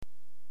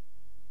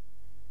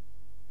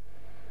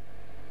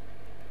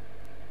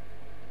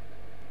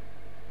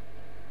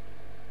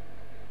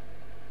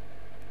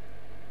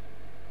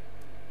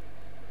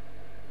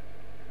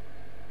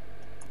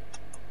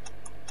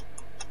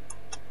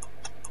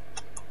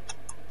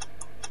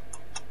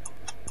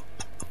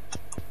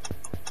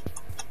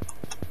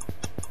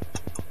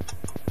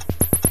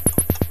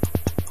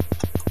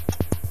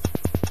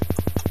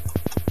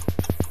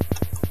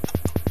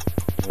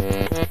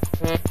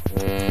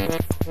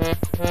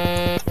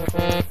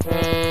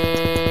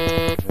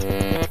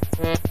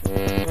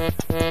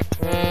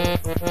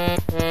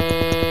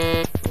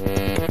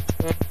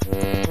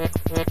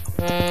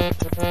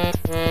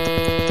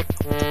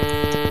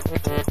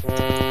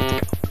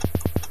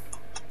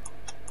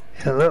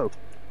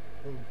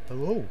Oh,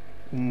 hello.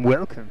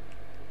 Welcome.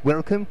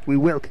 We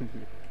welcome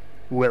you.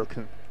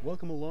 Welcome.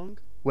 Welcome along.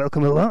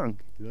 Welcome along.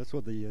 That's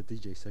what the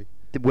DJ say.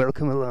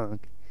 Welcome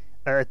along.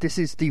 This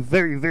is the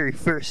very, very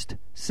first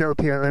Salle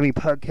Pierre Lamy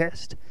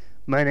Podcast.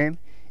 My name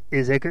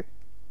is Edgar.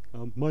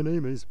 My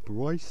name is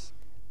Bryce.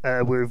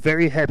 We're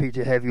very happy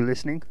to have you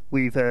listening.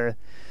 We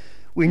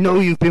know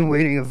you've been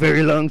waiting a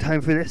very long time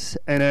for this,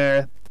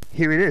 and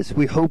here it is.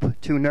 We hope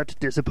to not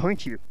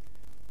disappoint you.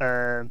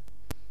 We're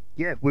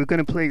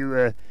going to play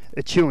you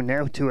a tune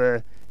now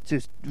to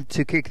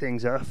kick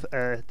things off.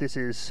 This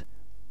is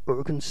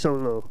Organ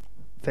Solo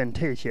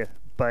Fantasia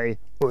by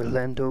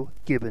Orlando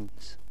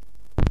Gibbons.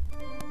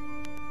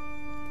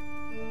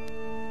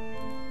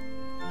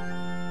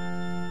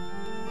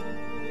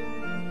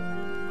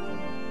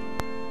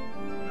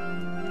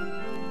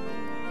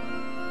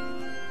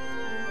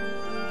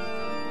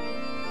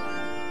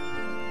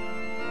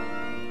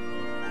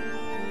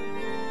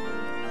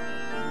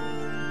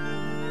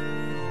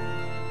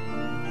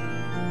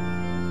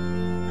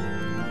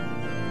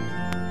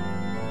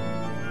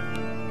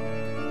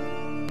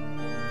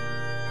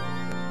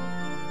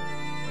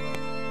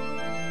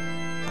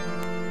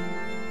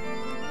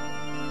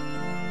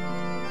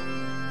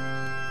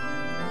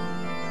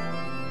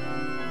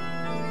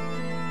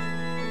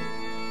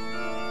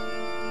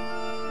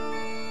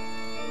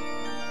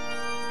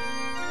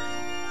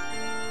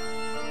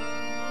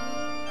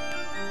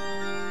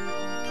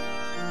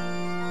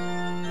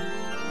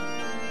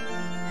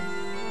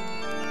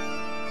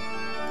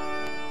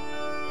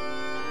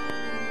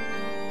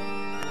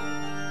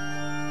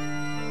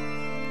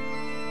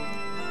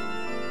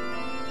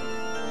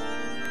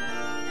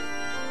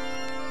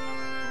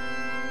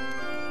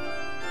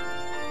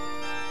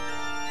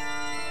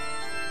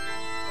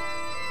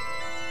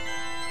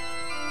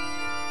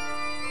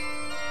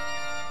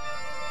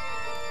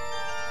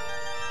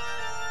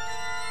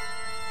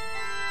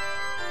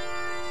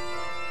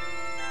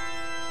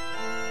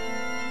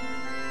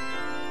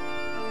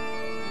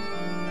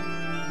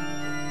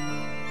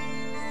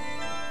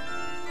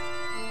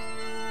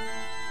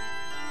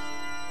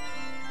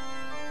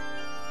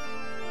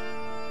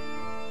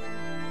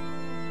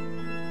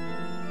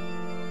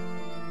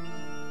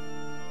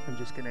 I'm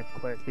just going to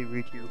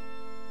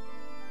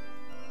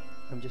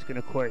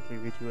quietly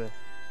read you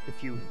a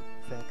few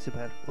facts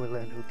about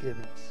Orlando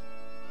Gibbons.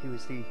 He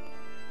was the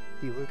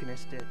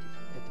organist at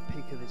the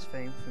peak of his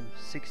fame from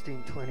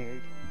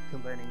 1628,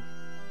 combining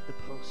the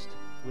post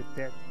with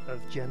that of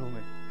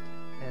gentleman,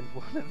 and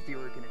one of the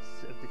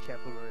organists of the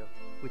Chapel Royal,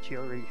 which he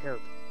already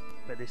held.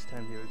 By this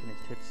time the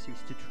organist had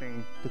ceased to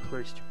train the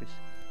cloisters,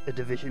 a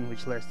division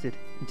which lasted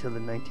until the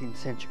 19th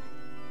century.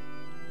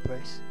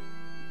 Bryce?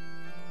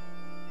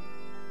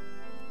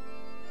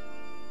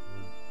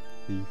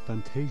 The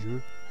Fantasia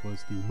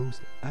was the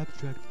most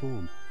abstract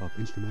form of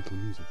instrumental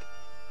music.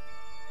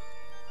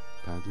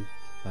 Apparently,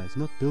 it's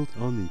not built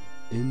on the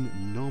in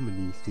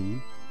nomine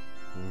theme.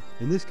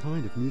 In this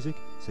kind of music,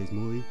 says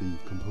Morley, the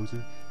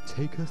composer,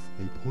 taketh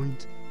a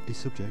point, a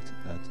subject,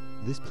 at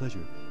this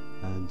pleasure,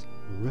 and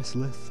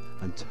wrestleth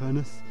and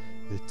turneth.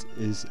 It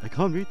is... I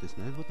can't read this,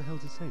 man. What the hell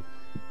does it say?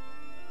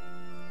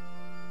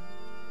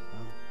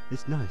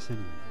 It's nice,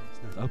 anyway.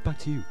 It's nice. Back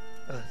to you.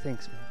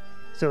 Thanks, man.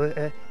 So,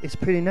 it's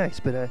pretty nice,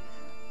 but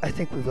I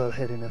think we've all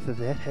had enough of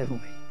that,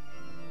 haven't we?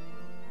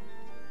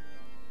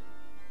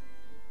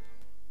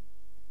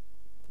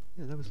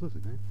 Yeah, that was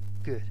lovely, man.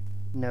 Good.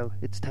 Now,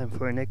 it's time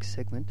for our next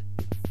segment.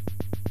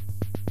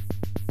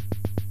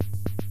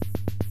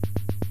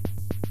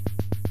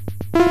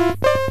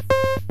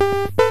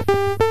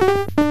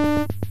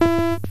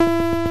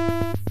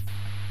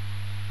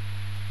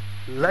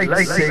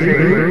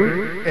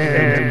 Lightsaber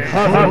and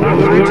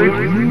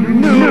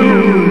Hoverboard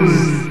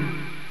News!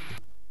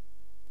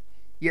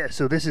 Yeah,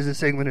 so this is a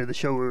segment of the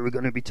show where we're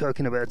going to be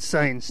talking about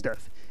science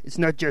stuff. It's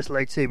not just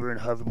lightsaber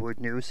and hoverboard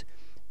news.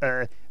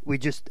 That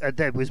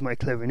was my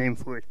clever name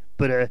for it.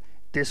 But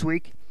this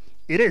week,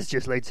 it is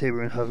just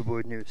lightsaber and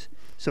hoverboard news.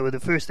 So the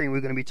first thing we're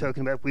going to be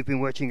talking about, we've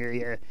been watching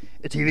a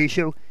TV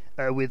show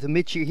with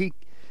Michihiko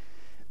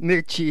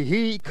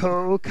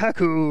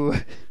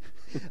Kaku.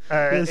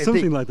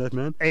 Something like that,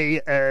 man.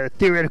 A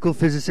theoretical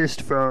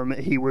physicist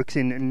he works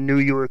in New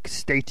York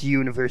State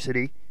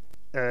University.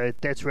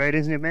 That's right,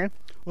 isn't it, man?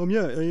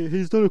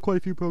 He's done quite a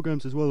few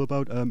programs as well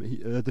about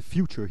the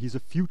future. He's a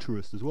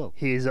futurist as well.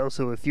 He is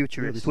also a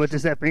futurist. What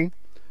does that mean?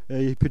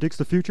 He predicts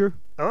the future.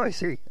 Oh, I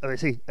see.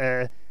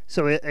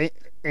 So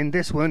in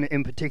this one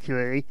in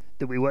particular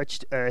that we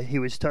watched, he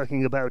was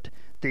talking about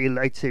the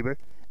lightsaber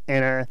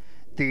and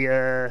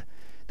the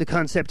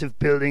concept of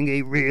building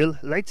a real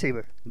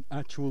lightsaber. An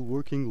actual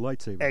working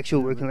lightsaber.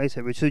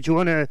 Lightsaber. So do you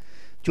want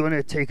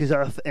to take us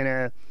off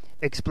and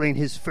explain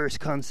his first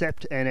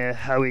concept and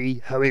how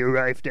he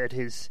arrived at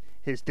his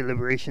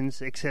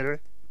deliberations, etc.?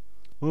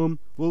 He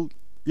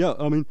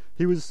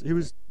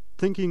was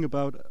thinking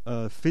about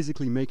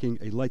physically making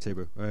a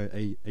lightsaber,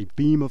 a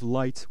beam of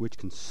light which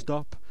can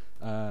stop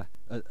at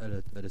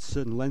a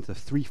certain length, a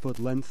 3-foot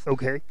length.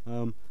 Okay.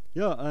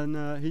 Yeah,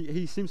 and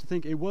he seems to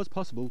think it was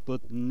possible,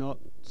 but not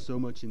so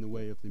much in the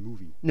way of the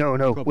movie. No.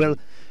 Probably. Well,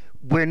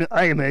 when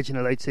I imagine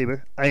a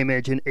lightsaber, I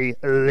imagine a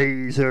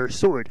laser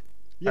sword.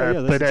 Yeah,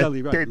 that's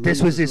exactly right.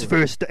 This was his sword.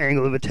 first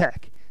angle of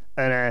attack,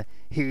 and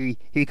he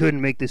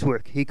couldn't make this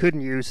work. He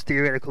couldn't use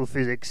theoretical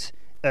physics.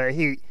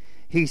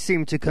 He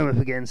seemed to come up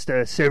against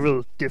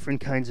several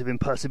different kinds of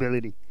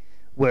impossibility,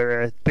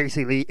 where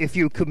basically, if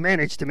you could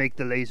manage to make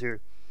the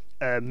laser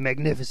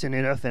magnificent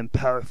enough and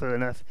powerful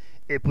enough,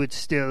 it would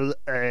still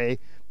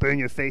burn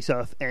your face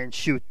off and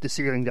shoot the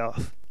ceiling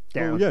off.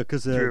 Down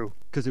because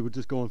it would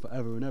just go on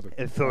forever and ever.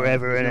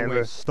 Forever and no way ever.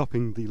 of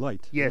stopping the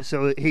light. Yeah,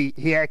 so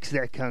he axed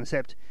that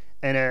concept,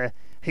 and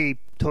he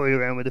toyed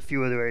around with a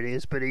few other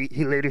ideas, but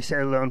he later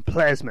settled on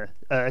plasma.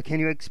 Can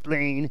you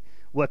explain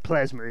what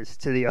plasma is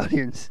to the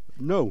audience?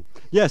 No.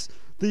 Yes,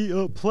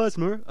 the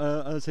plasma,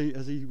 as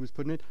he was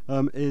putting it,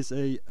 is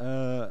a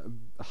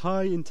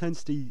high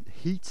intensity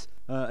heat,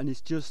 and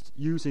it's just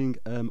using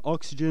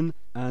oxygen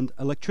and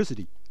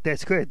electricity.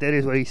 That's correct. That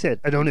is what he said.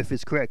 I don't know if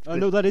it's correct.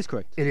 No, that is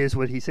correct. It is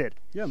what he said.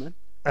 Yeah, man.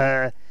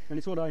 And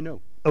it's what I know.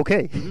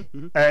 Okay.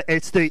 Mm-hmm.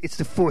 It's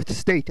the fourth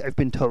state, I've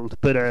been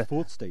told, but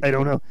Fourth state. I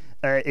don't know.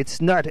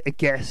 It's not a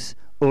gas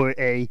or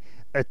a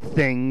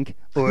thing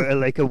or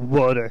like a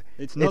water.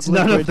 It's not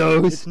none of liquid.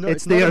 those.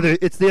 It's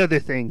the other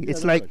thing.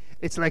 Yeah,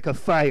 It's like a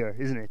fire,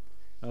 isn't it?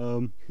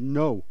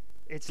 No.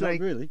 It's not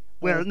like really.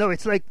 Well, no,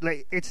 it's like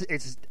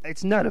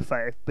it's not a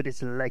fire, but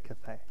it's like a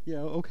fire. Yeah.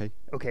 Okay.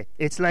 Okay.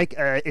 It's like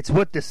it's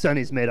what the sun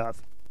is made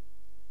of.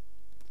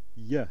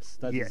 Yes,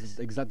 that is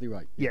exactly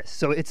right. Yes.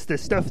 So it's the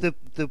stuff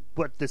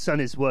what the sun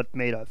is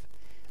made of.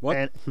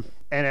 What?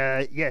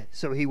 And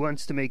so he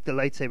wants to make the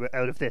lightsaber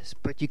out of this,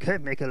 but you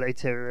can't make a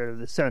lightsaber out of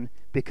the sun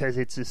because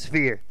it's a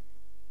sphere.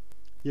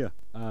 Yeah,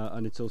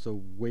 and it's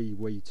also way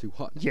too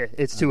hot. Yeah,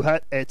 it's too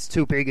hot. It's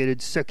too big.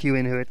 It'd suck you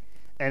into it,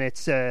 and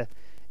it's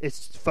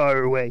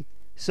far away.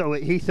 So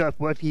he thought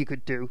what he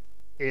could do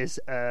is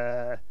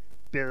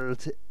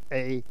build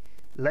a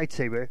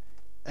lightsaber.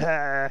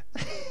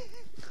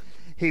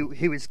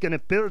 He was going to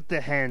build the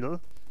handle,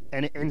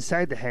 and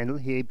inside the handle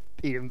he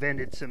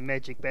invented some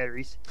magic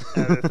batteries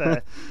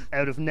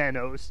out of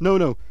nanos.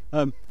 No.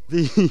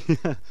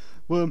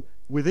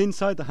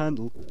 Inside the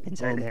handle.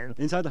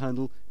 Inside the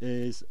handle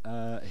is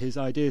his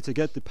idea to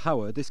get the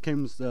power. This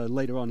comes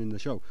later on in the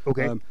show.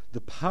 Okay.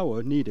 The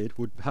power needed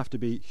would have to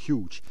be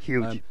huge.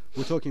 Huge.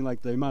 We're talking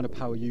like the amount of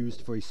power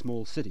used for a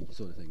small city,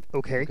 sort of thing.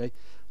 Okay.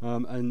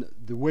 And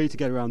the way to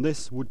get around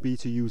this would be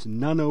to use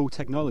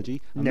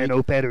nanotechnology.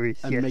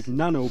 Batteries. And make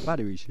nano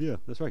batteries. Yeah,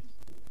 that's right.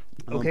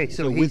 Okay,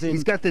 so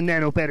he's got the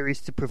nano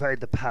batteries to provide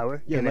the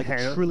power. Yeah, in like the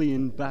handle. a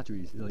trillion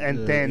batteries.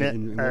 And then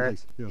in one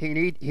place. Yeah.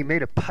 he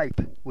made a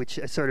pipe, which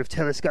a sort of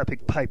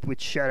telescopic pipe,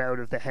 which shot out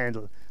of the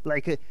handle,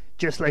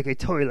 just like a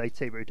toy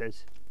lightsaber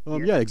does.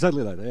 Yeah,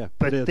 exactly like that. Yeah.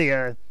 But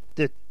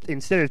the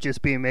instead of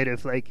just being made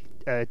of like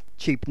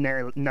cheap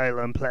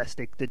nylon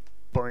plastic that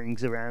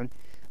boings around,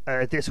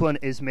 this one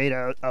is made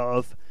out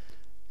of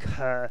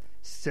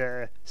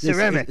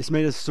ceramic. It's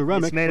made of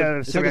ceramic. It's made out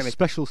of ceramic. Like a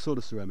special sort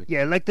of ceramic.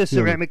 Yeah, like the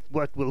ceramic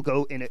what will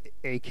go in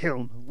a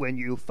kiln when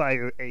you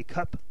fire a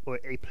cup or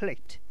a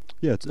plate.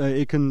 Yeah,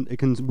 it can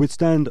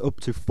withstand up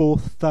to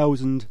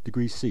 4,000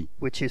 degrees C,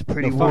 which is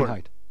pretty warm.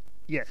 Fahrenheit.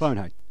 Yes.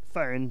 Fahrenheit.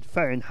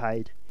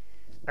 Fahrenheit.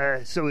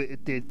 So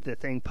the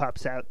thing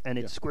pops out and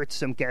it squirts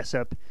some gas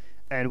up,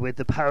 and with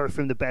the power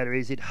from the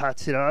batteries, it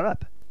hots it all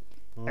up,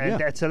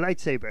 that's a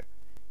lightsaber.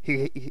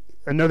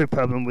 Another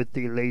problem with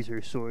the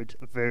laser sword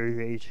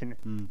variation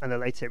on the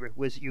lightsaber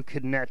was you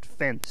could not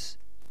fence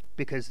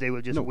because they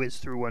would just whiz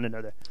through one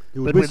another.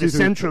 But with a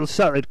central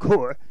solid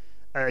core,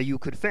 you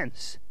could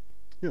fence.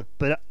 Yeah.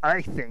 But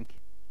I think,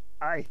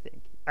 I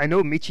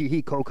know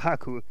Michihiko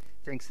Kokaku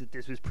thinks that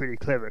this was pretty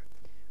clever,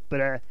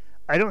 but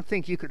I don't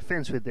think you could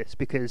fence with this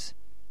because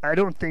I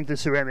don't think the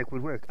ceramic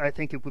would work. I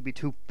think it would be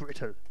too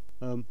brittle.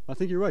 I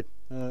think you're right.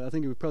 I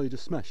think it would probably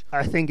just smash.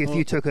 I think if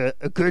you took a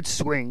good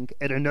swing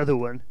at another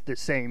one, the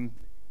same,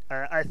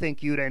 I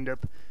think you'd end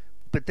up,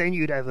 but then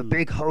you'd have a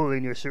big hole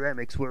in your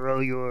ceramics where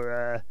all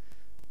your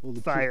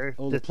fire,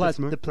 the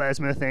plasma, the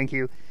plasma, thank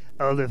you,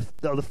 all the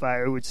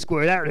fire would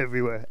squirt out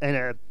everywhere,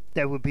 and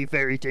that would be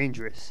very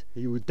dangerous.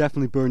 You would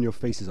definitely burn your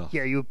faces off.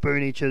 Yeah, you would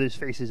burn each other's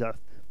faces off.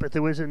 But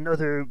there was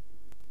another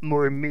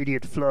more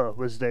immediate flaw,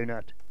 was there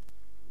not?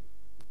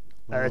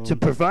 To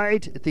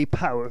provide the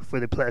power for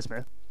the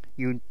plasma,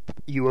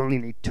 you only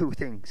need two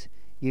things.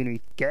 You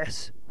need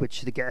gas,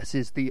 which the gas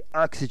is the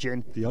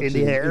oxygen in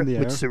the air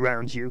which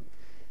surrounds you,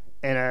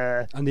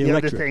 and the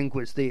other thing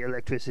was the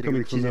electricity,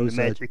 which is in the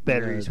magic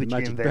batteries, which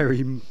magic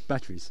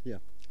batteries.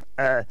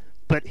 Yeah.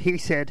 But he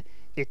said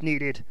it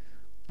needed,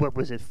 what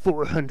was it,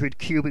 400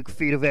 cubic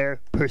feet of air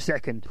per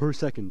second. Per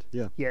second,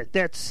 yeah. Yeah,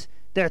 that's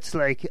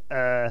like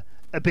a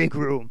big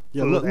room.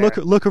 Yeah,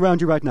 look around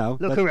you right now.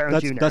 Look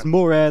around you now. That's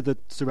more air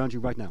that surrounds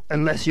you right now.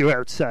 Unless you're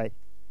outside.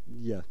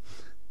 Yeah.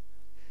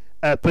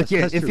 But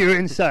that's if true. You're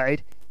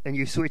inside and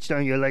you switched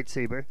on your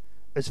lightsaber,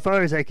 as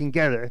far as I can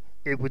gather,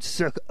 it would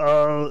suck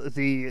all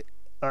the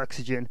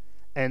oxygen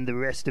and the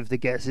rest of the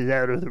gases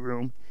out of the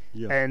room,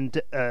 and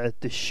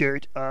the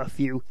shirt off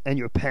you and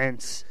your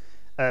pants.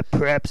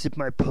 Perhaps it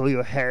might pull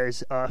your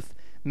hairs off,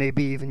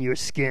 maybe even your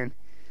skin.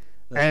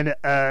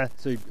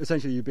 So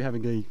essentially you'd be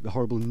having a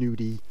horrible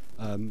nudie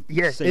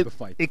saber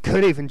fight. It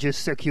could even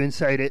just suck you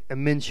inside it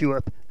and mince you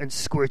up and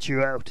squirt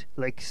you out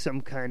like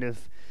some kind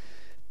of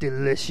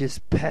delicious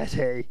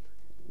pate.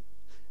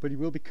 But it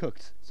will be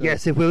cooked. So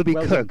yes, it will be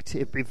well cooked.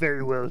 done. It'd be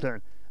very well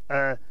done.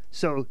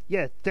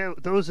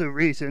 Those are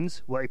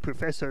reasons why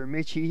Professor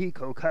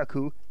Michihiko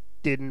Kaku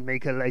didn't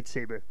make a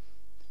lightsaber.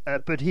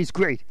 But he's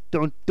great.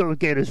 Don't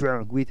get us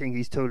wrong. We think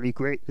he's totally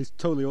great. He's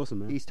totally awesome,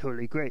 man. He's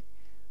totally great.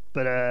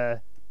 But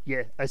I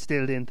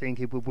still didn't think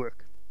it would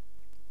work.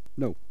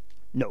 No.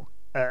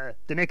 The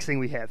next thing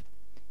we have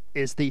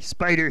is the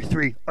Spider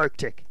 3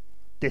 Arctic.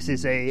 This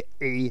is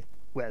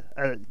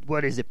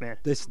what is it, man?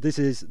 This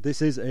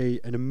is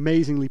an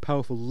amazingly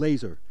powerful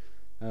laser.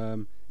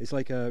 It's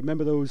like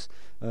remember those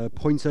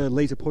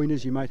laser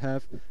pointers you might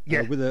have?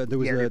 Yeah.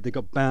 They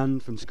got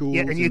banned from schools.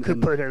 Yeah, and you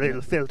could put a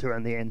little filter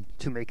on the end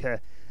to make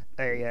a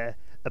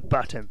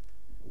bottom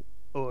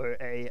or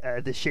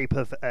the shape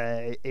of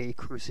a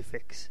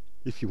crucifix.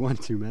 If you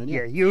want to, man.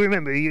 Yeah, you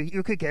remember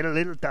you could get a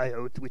little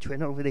diode which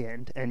went over the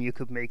end, and you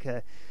could make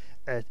a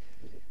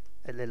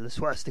little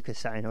swastika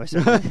sign or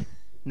something.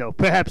 No,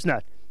 perhaps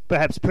not.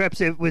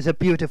 Perhaps it was a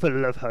beautiful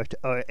love heart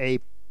or a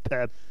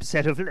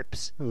set of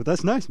lips. Oh,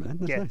 that's nice, man.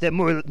 That's nice. They're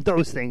more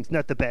those things,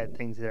 not the bad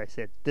things that I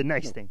said. The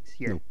nice things,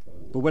 yeah. No.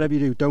 But whatever you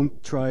do,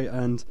 don't try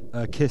and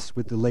kiss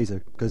with the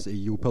laser, because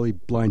you'll probably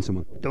blind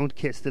someone. Don't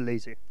kiss the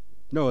laser.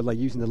 No, like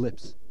using the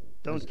lips.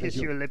 Don't kiss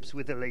your lips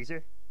with the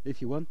laser.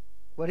 If you want.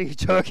 What are you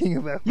talking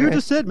about, You man?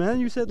 just said,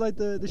 man. You said like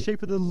the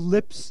shape of the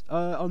lips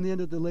on the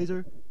end of the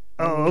laser.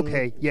 Oh,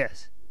 okay.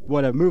 Yes.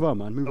 Whatever. Move on,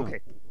 man. Move on.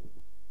 Okay.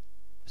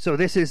 So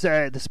this is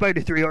the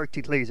Spider 3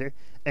 Arctic laser,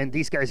 and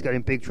these guys got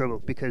in big trouble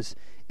because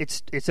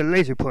it's a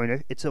laser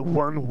pointer. It's a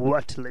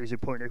 1-watt laser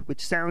pointer, which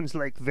sounds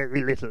like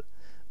very little,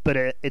 but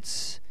it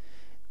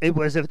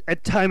was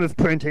at time of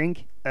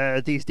printing.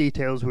 These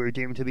details were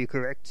deemed to be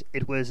correct.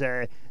 It was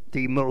the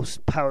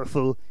most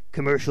powerful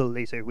commercial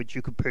laser which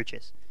you could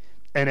purchase,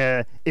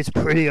 and it's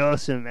pretty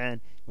awesome, man.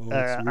 Oh,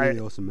 it's really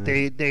awesome, man.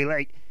 They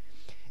like.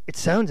 It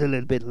sounds a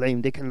little bit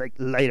lame. They can like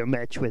light a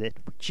match with it,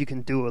 which you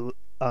can do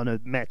on a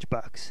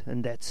matchbox,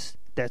 and that's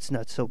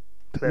not so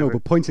clever. No,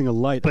 but pointing a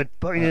light. But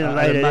pointing a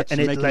light at it,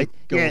 and it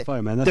go on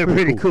fire, man. That's they're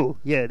pretty cool.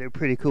 Yeah, they're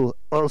pretty cool.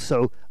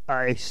 Also,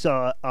 I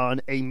saw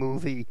on a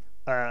movie.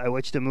 I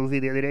watched a movie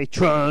the other day,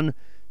 Tron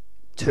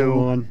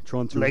 2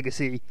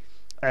 Legacy.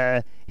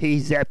 He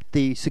zapped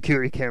the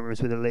security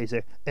cameras with a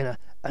laser, and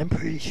I'm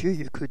pretty sure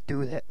you could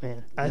do that,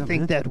 man. I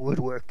think that would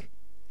work.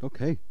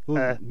 Okay,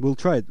 well, we'll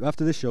try it.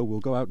 After this show,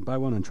 we'll go out and buy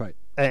one and try it.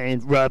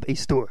 And rob a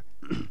store.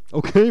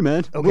 Okay,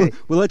 man. Okay.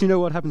 We'll let you know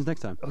what happens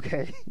next time.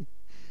 Okay.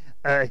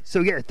 So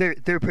yeah,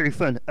 they're pretty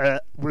fun.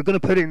 We're going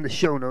to put in the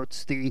show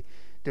notes the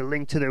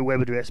link to their web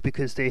address,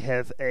 because they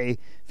have a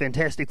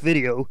fantastic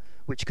video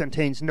which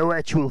contains no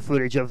actual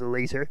footage of the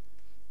laser.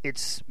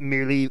 It's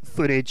merely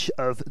footage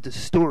of the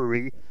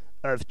story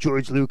of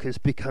George Lucas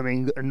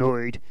becoming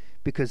annoyed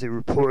because a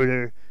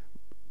reporter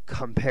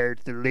compared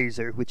the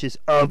laser, which is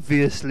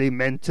obviously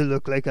meant to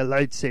look like a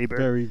lightsaber,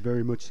 very,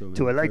 very much so, man.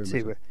 To a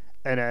lightsaber,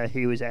 and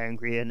he was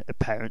angry, and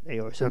apparently,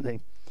 or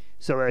something.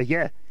 So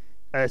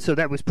so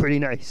that was pretty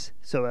nice.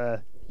 So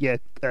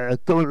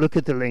go and look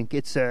at the link.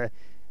 It's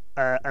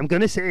I'm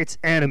gonna say it's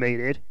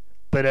animated,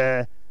 but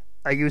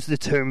I use the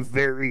term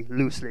very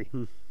loosely.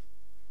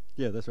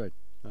 Yeah, that's right.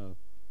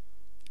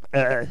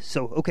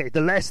 So okay, the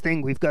last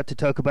thing we've got to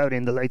talk about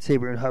in the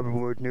Lightsaber and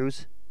Hoverboard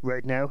news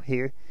right now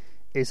here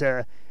is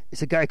a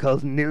guy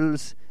called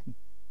Nils.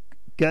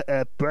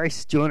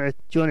 Bryce, do you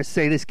wanna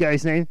say this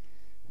guy's name?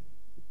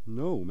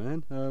 No,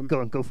 man.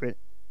 Go for it.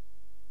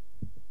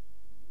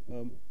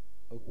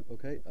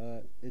 Okay.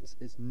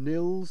 It's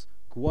Nils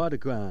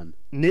Guadagran.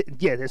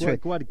 Yeah, that's right.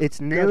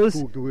 It's Nils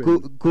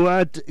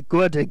Guadagin.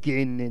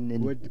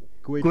 Nils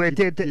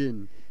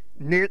Guadagnin.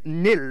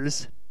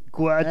 Nils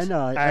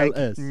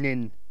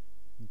Guadagnin.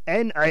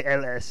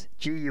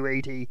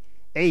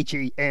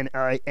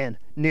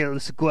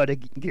 Nils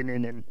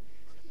Guadagnin.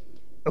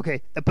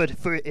 Okay, but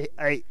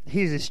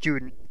he's a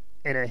student,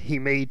 and he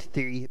made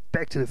the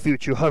Back to the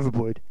Future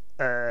hoverboard.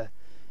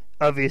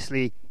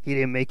 Obviously, he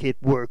didn't make it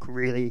work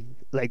really,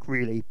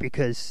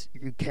 because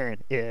you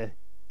can't.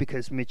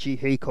 Because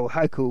Michihiko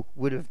Kaku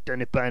would have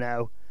done it by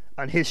now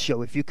on his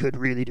show if you could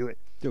really do it.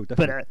 Oh,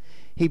 definitely. But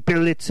he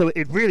built it so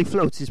it really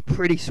floats. It's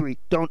pretty sweet.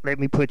 Don't let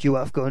me put you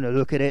off going to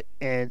look at it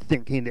and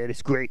thinking that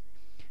it's great.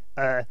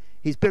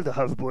 He's built a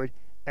hoverboard,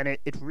 and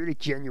it really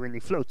genuinely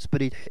floats,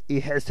 but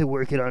he has to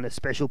work it on a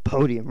special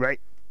podium, right?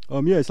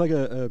 Yeah, it's like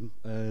a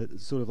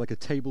sort of like a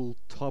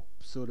tabletop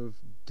sort of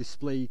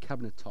display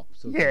cabinet top.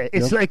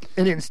 It's like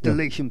an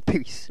installation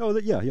piece. Oh,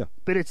 yeah.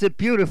 But it's a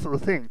beautiful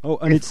thing. Oh,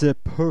 and it's a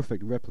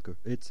perfect replica.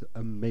 It's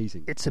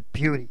amazing. It's a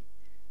beauty.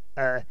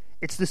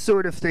 It's the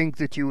sort of thing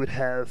that you would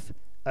have,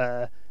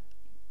 I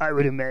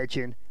would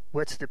imagine,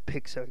 what's the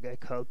Pixar guy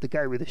called? The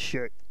guy with the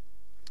shirt.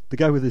 the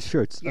guy with his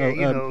shirts. Yeah,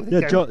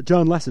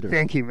 John Lasseter.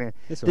 Thank you, man.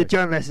 That's The right.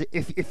 John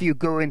Lasseter. If you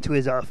go into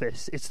his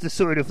office, it's the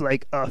sort of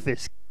like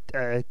office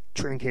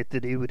trinket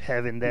that he would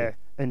have in there,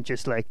 and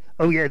just like,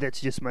 oh yeah,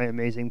 that's just my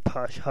amazing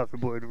posh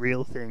hoverboard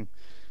real thing.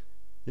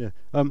 Yeah.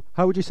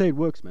 How would you say it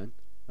works, man?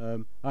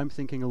 I'm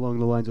thinking along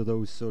the lines of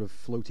those sort of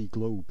floaty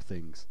globe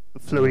things.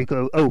 Floaty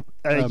globe. Oh,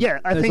 yeah.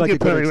 I it's think like you're a good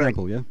probably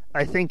example, right. Yeah.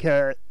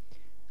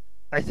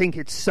 I think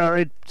it's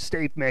solid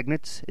state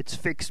magnets. It's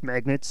fixed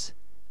magnets,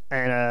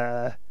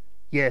 and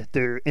yeah,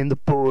 they're in the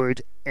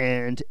board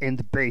and in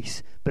the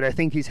base. But I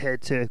think he's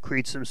had to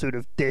create some sort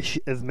of dish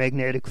of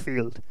magnetic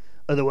field.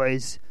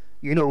 Otherwise,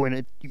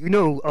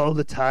 all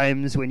the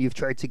times when you've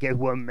tried to get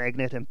one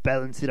magnet and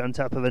balance it on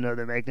top of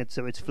another magnet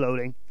so it's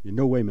floating. Yeah,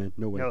 no way, man.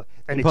 No way. No,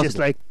 and Impossible. it just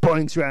like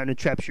boings around and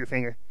traps your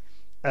finger.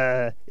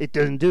 It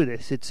doesn't do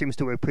this. It seems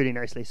to work pretty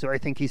nicely. So I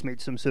think he's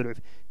made some sort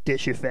of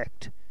dish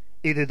effect.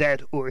 Either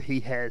that, or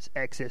he has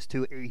access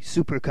to a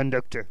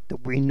superconductor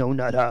that we know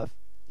not of.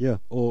 Yeah,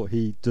 or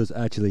he does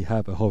actually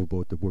have a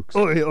hoverboard that works.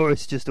 Or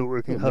it's just a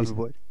working amazing.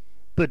 hoverboard.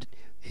 But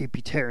he'd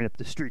be tearing up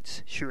the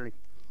streets, surely.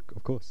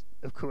 Of course.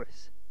 Of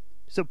course.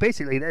 So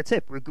basically, that's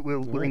it.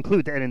 We'll right.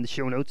 include that in the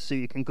show notes so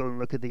you can go and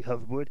look at the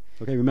hoverboard.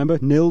 Okay, remember,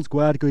 Nils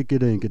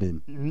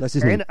Gwadginen. That's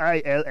his name.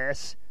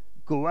 Nils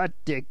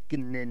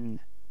Gwadginen.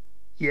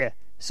 Yeah.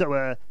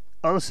 So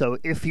also,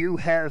 if you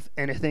have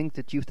anything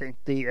that you think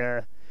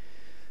the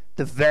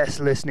vast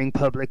listening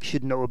public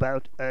should know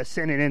about,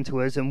 send it in to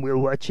us and we'll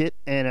watch it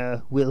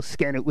and we'll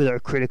scan it with our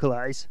critical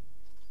eyes.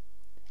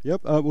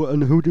 Yep.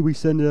 And who do we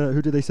send?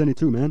 Who do they send it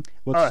to, man?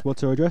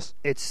 What's our address?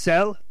 It's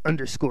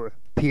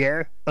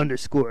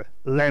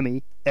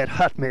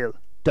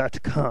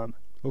Salle_Pierre_Lamy@hotmail.com.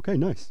 Okay,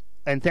 nice.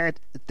 And that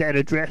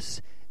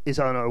address is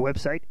on our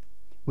website,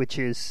 which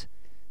is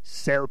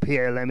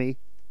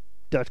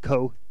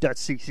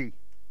sallepierrelamy.co.cc.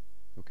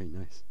 Okay,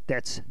 nice.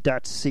 That's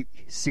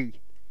 .cc.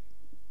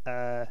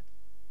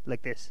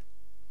 Like this.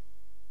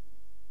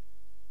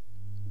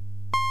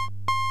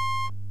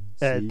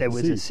 There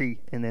was a C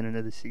and then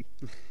another C.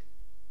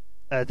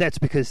 That's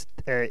because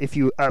if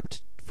you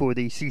opt for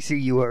the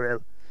CC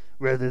URL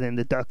rather than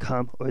the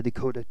 .com or the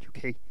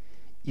 .co.uk,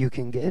 you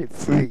can get it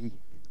free.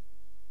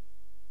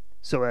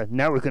 So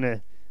now we're going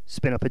to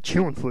spin up a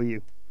tune for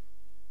you.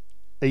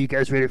 Are you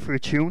guys ready for a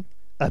tune?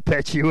 I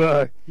bet you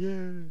are.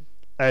 Yeah.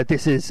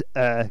 This is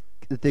the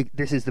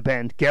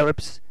band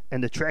Gallops,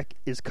 and the track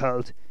is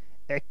called...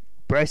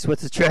 Bryce,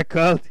 what's the track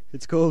called?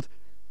 It's called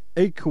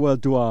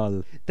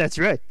Ecuador. That's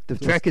right. The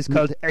track is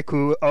called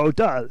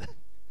Ecuador.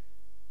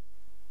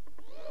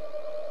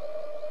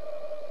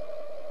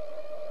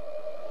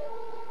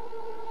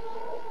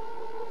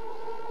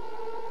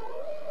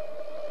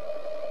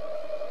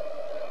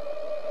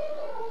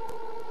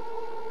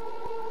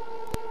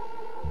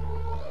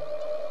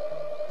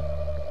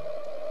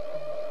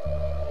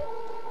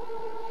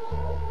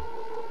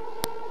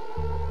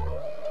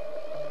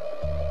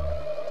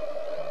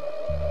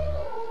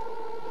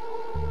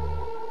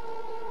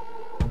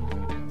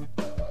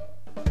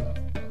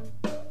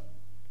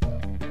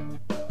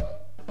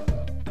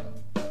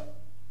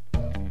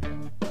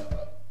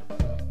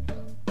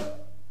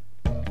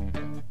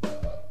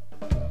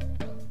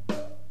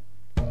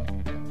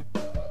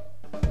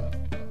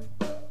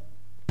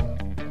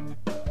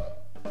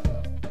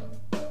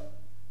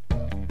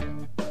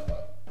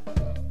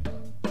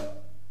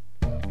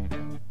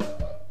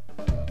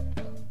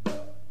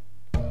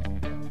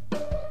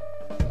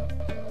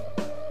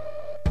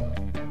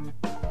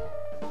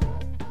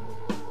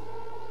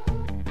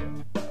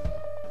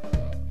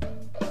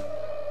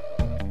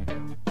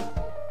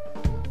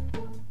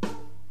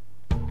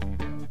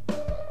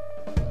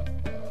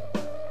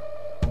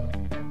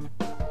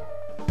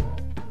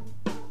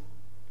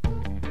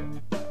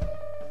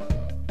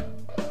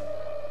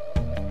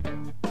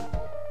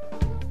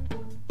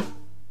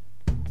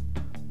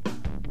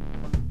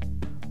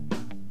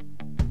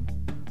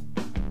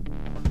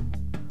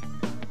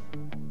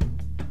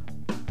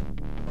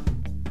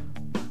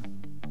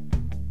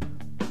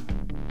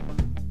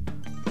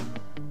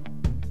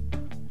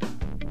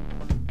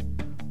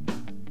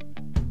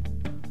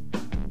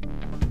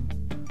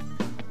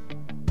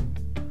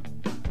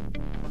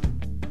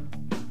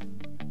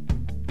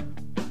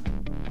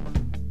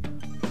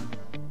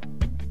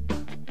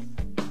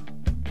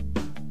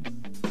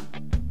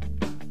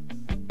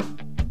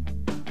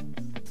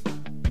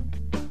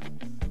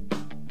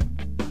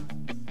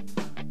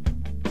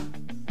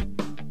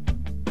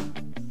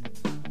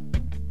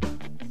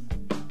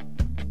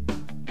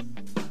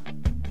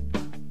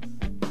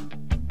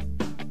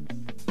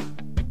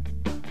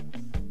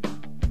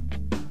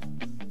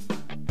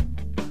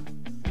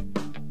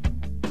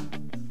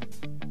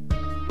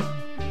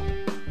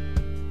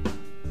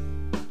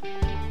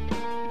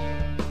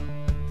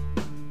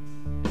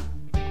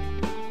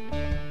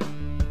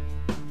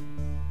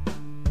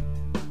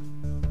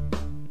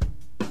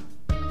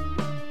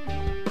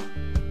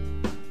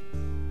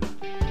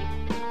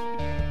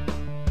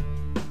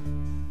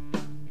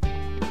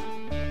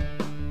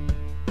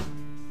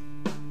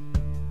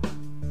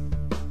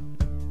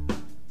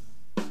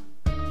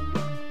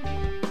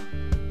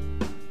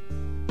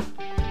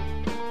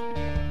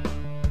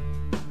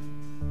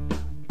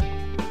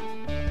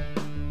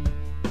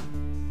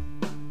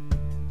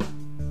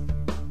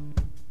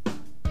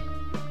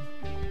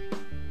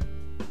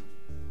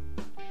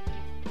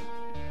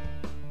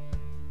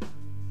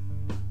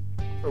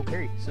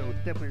 Okay, so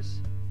that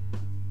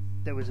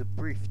was a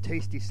brief,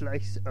 tasty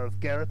slice of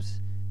Gallop's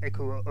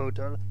Echo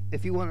O'Donnell.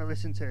 If you want to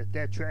listen to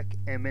that track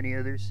and many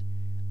others,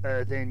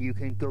 then you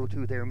can go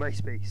to their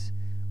MySpace,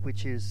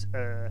 which is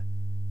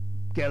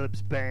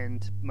Gallop's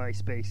band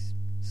MySpace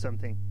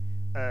something.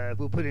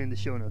 We'll put it in the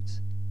show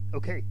notes.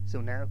 Okay, so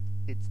now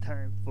it's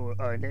time for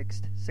our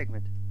next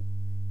segment.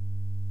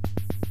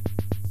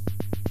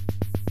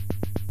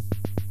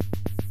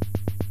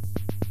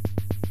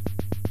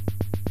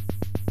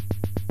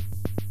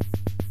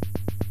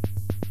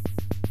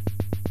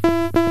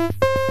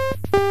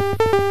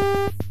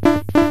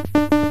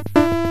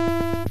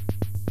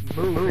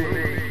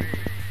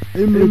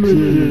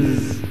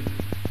 Images.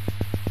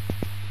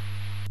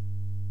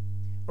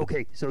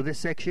 Okay, so this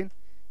section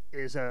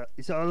is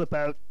it's all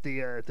about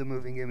the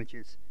moving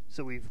images.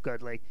 So we've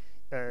got like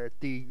the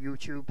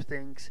YouTube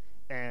things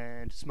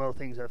and small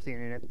things off the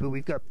internet, but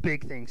we've got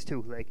big things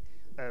too, like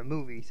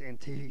movies and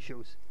TV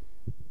shows.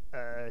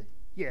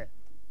 Yeah,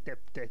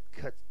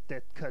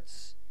 that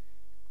cuts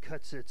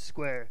it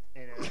square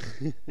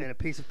in a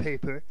piece of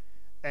paper,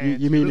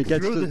 and you mean look it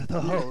gets through to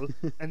the hole,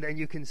 and then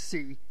you can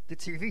see the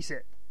TV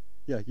set.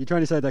 Yeah, you're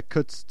trying to say that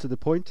cuts to the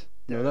point?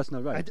 No, that's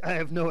not right. I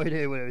have no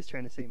idea what I was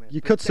trying to say, man. You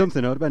cut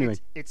something out, but anyway.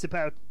 It's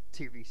about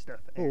TV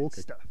stuff and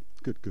stuff.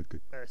 Good.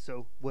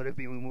 So, what have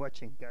you been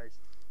watching, guys?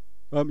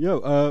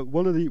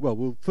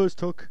 We'll first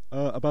talk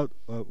about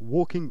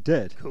Walking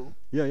Dead. Cool.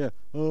 Yeah.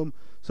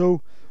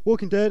 So,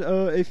 Walking Dead,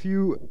 if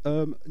you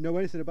know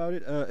anything about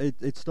it,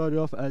 it started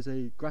off as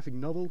a graphic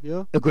novel,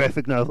 yeah? A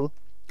graphic novel.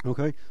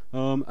 Okay.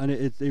 And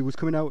it was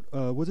coming out,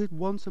 was it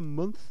once a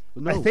month?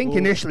 No, I think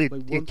initially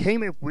like it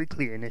came out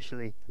weekly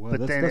initially. Well,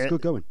 but that's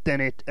good going. Then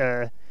it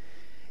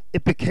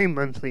became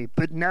monthly,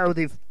 but now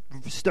they've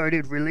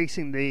started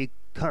releasing the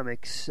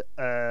comics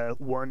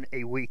one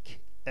a week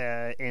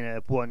in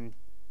a one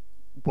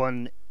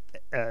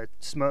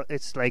small.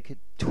 It's like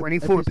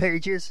 24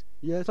 pages.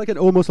 Yeah, it's like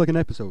almost like an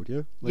episode.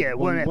 Yeah. Like yeah,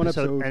 one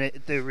episode, and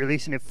they're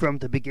releasing it from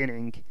the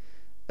beginning,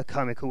 a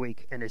comic a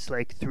week, and it's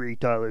like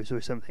 $3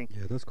 or something.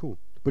 Yeah, that's cool.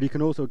 But you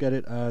can also get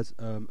it as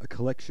a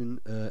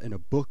collection in a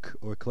book,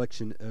 or a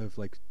collection of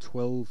like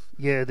 12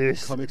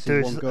 comics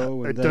in one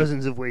go. And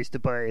dozens of ways to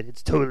buy it.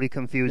 It's totally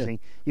confusing.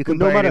 Yeah. You can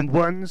buy it in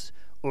ones,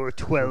 or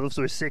 12s,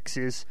 or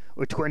 6s,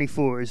 or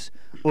 24s,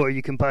 or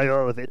you can buy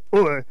all of it.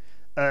 Or,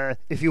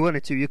 if you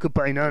wanted to, you could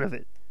buy none of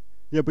it.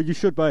 Yeah, but you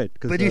should buy it.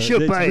 But you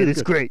should buy it. Really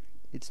it's good. Great.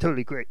 It's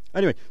totally great.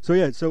 Anyway,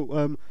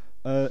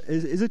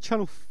 is it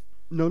Channel...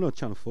 No, not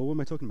Channel 4. What am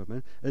I talking about,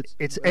 man?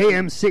 It's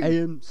AMC.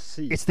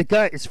 AMC.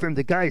 It's from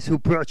the guys who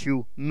brought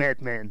you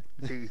Mad Men,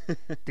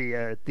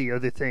 the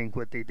other thing,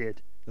 what they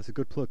did. That's a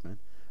good plug,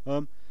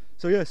 man.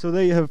 So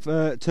they have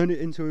turned it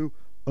into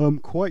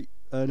quite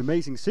an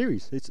amazing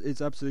series. It's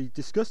absolutely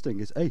disgusting.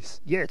 It's ace.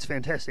 Yeah, it's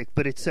fantastic,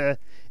 but it's a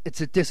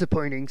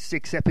disappointing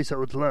 6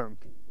 episodes long.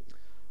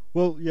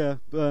 Well, yeah,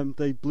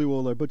 they blew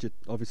all their budget,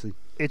 obviously.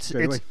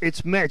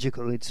 It's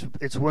magical.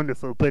 It's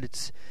wonderful, but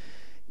it's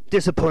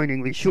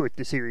disappointingly short,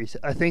 the series.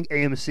 I think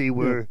AMC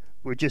were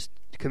just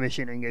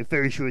commissioning a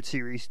very short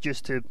series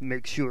just to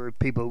make sure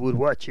people would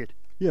watch it.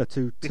 Yeah,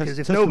 because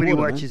if nobody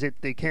watches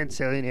it, they can't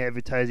sell any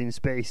advertising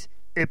space.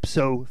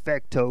 Ipso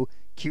facto,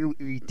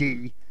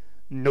 QED,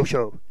 no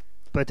show.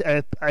 But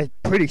I'm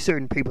pretty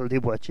certain people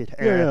did watch it.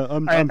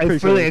 I'm I pretty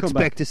fully sure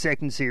expect a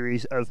second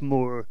series of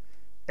more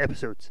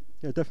episodes.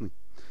 Yeah, definitely.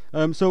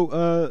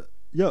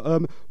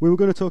 We were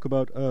going to talk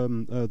about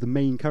the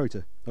main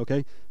character,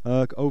 okay?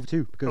 Over to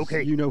you, because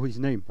you know his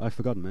name. I've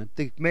forgotten, man.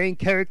 The main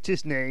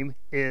character's name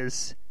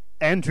is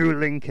Andrew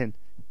Lincoln.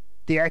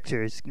 The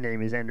actor's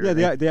name is Andrew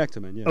Lincoln. Yeah, the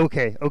actor, man, yeah.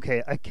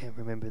 Okay. I can't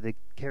remember the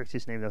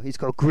character's name, though. He's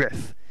called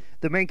Griff.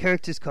 The main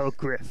character's called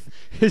Griff.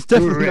 It's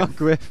definitely not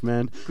Griff,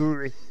 man.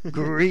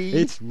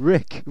 It's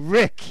Rick.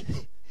 Rick.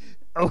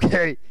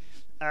 Okay.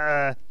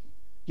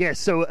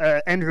 So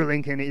Andrew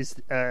Lincoln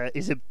is a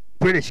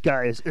British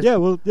guy.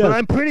 Well,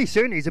 I'm pretty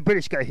certain he's a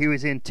British guy. He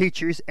was in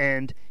Teachers,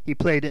 and he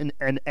played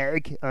an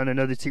egg on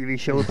another TV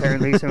show,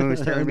 apparently. Someone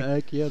was telling me.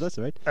 Egg, yeah, that's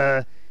right.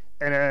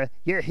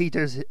 He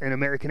does an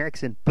American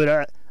accent,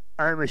 but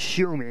I'm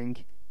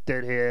assuming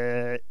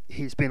that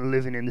he's been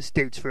living in the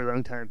States for a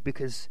long time,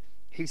 because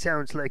he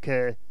sounds like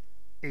a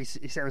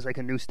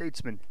new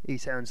statesman. He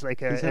sounds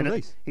like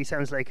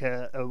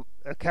a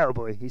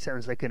cowboy. He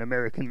sounds like an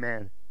American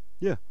man.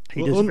 Yeah,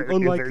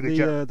 unlike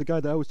the guy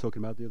that I was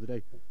talking about the other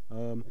day.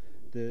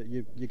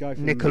 Your guy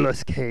from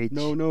Nicolas Cage.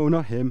 No,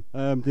 not him.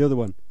 The other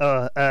one.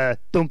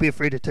 Don't be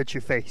afraid to touch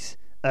your face.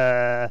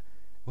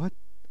 What?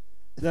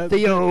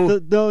 Theo.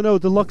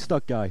 The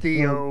Lockstock guy.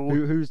 Theo.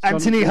 Who's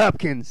Anthony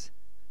Hopkins.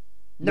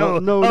 No.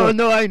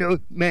 I know.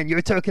 Man,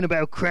 you're talking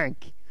about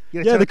Crank.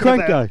 The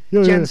Crank guy.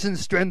 Jensen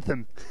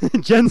Strentham.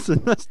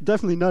 Jensen. That's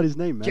definitely not his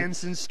name, man.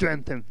 Jensen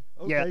Strentham.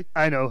 Okay. Yeah,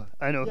 I know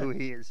who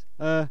he is.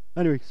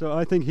 Anyway, so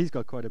I think he's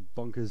got quite a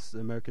bonkers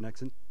American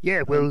accent.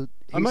 Yeah, well,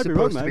 he's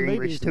supposed to be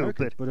English too,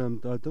 but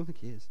I don't think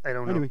he is. I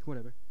don't know. Anyway,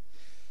 whatever.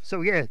 So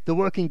yeah, The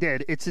Walking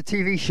Dead. It's a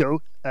TV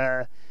show.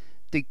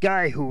 The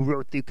guy who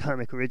wrote the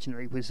comic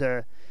originally was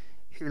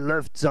he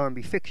loved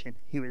zombie fiction.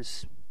 He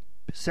was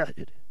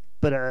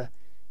but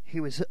he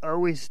was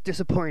always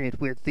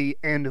disappointed with the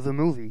end of a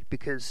movie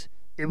because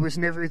it was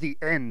never the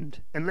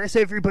end. Unless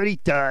everybody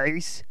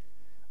dies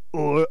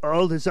or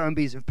all the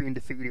zombies have been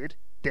defeated,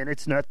 then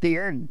it's not the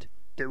end.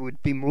 There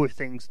would be more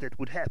things that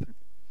would happen.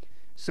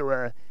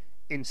 So,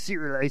 in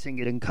serializing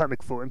it in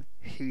comic form,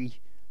 he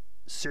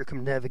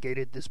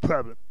circumnavigated this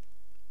problem.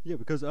 Yeah,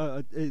 because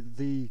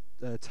the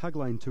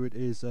tagline to it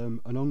is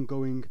an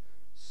ongoing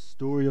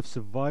story of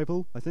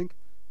survival, I think.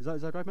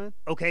 Is that right, man?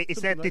 Okay, is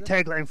Something that like the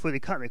tagline for the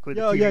comic? Or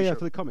the TV yeah, show?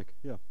 for the comic,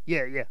 yeah.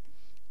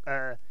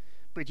 Yeah.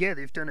 But yeah,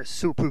 they've done a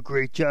super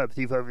great job.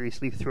 They've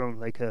obviously thrown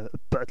like a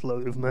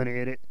buttload of money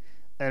at it.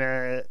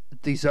 And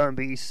the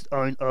zombies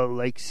aren't all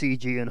like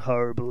CG and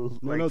horrible.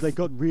 No, they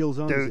got real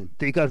zombies in.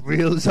 They got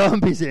real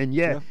zombies in,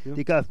 yeah. Yeah.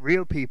 They got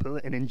real people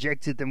and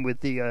injected them with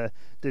the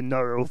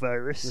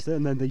norovirus. That's it,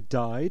 and then they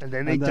died. And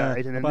then they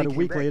died, and then about they a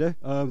week came later,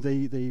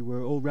 they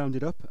were all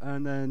rounded up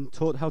and then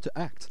taught how to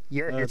act.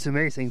 Yeah, it's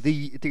amazing.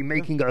 The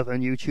making of on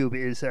YouTube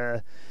is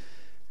really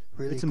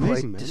it's amazing,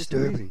 quite man.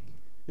 disturbing. It's amazing.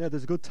 Yeah,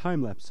 there's a good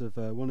time lapse of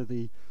one of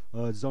the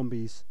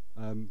zombies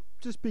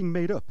just being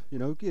made up.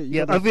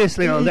 Yeah,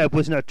 obviously all that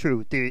was not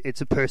true.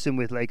 It's a person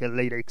with like a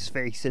latex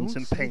face and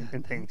some paint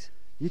and things.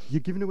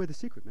 You're giving away the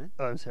secret, man.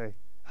 Oh, I'm sorry.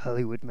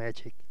 Hollywood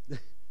magic.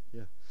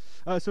 Yeah.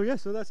 So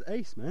that's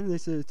Ace, man.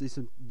 It's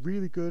a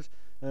really good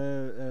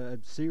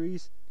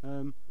series.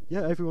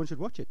 Yeah, everyone should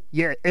watch it.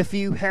 Yeah, if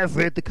you have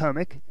read the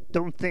comic,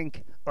 don't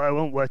think, oh, I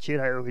won't watch it,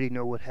 I already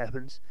know what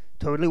happens.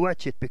 Totally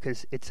watch it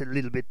because it's a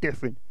little bit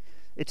different.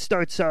 It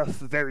starts off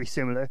very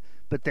similar,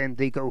 but then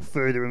they go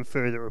further and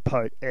further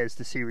apart as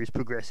the series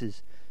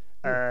progresses.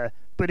 But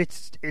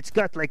it's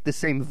got like the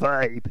same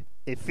vibe.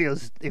 It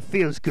feels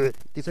good.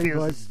 Same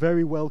vibe,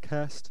 very well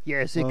cast.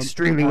 Yes,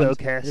 extremely well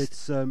cast.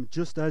 It's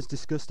just as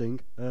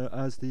disgusting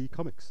as the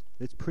comics.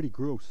 It's pretty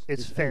gross.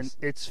 It's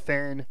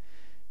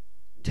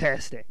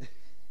fantastic.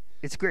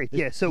 It's great. It's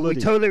yeah, so bloody.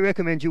 We totally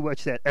recommend you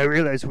watch that. I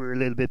realize we're a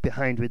little bit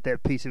behind with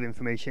that piece of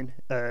information.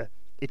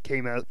 It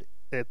came out.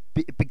 It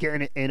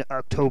began in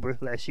October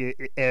last year.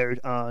 It aired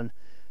on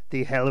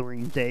the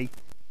Halloween day.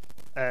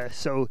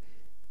 So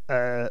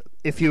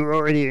if you're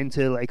already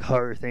into like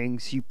horror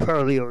things, you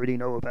probably already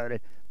know about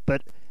it.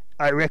 But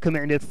I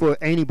recommend it for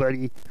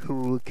anybody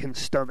who can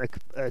stomach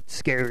a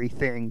scary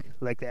thing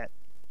like that.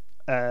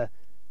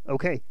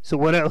 Okay, so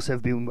what else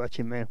have you been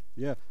watching, man?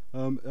 Yeah,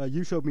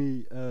 you showed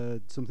me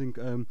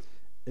something.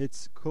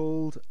 It's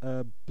called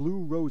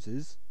Blue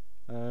Roses.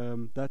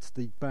 That's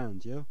the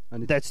band, yeah?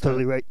 And That's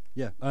totally right.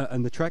 Yeah,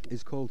 and the track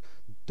is called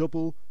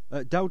Doubtful,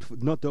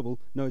 not double.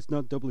 No, it's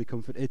not Doubly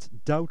Comfort. It's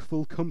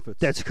Doubtful Comfort.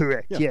 That's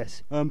correct. Yeah.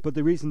 Yes. But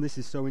the reason this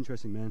is so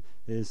interesting, man,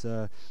 is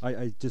I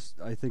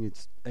think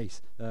it's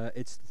ace.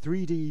 It's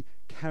 3D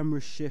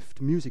camera shift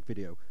music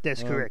video.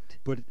 That's correct.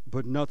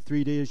 But not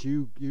 3D as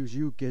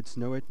you kids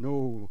know it.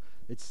 No,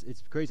 it's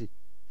crazy.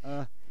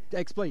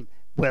 Explain.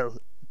 Well,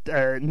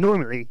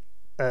 normally.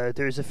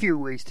 There's a few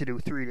ways to do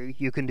 3D.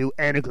 You can do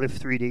anaglyph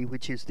 3D,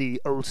 which is the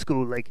old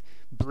school, like,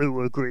 blue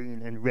or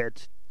green and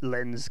red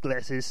lens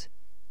glasses.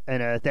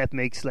 And that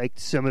makes, like,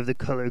 some of the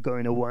color go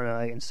into one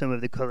eye and some of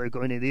the color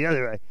go into the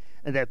other eye.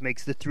 And that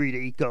makes the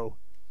 3D go.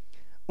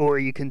 Or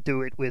you can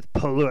do it with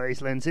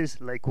polarized lenses,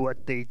 like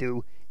what they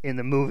do in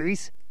the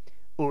movies.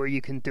 Or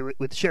you can do it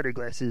with shutter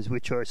glasses,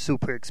 which are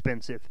super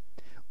expensive.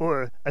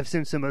 Or I've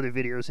seen some other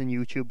videos on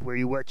YouTube where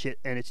you watch it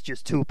and it's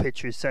just two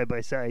pictures side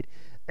by side.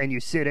 And you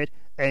sit it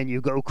and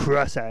you go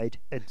cross-eyed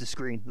at the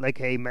screen like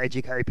a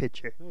magic eye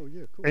picture. Oh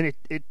yeah, cool. And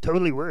it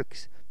totally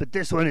works. But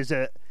this one is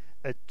a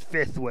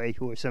fifth way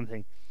or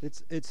something.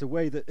 It's a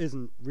way that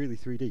isn't really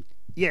 3D.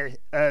 Yeah.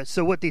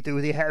 So what they do,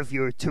 they have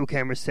your two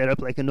cameras set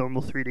up like a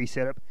normal 3D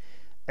setup,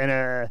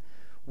 and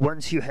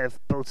once you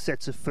have both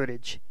sets of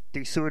footage,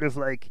 they sort of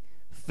like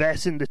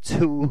fasten the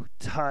two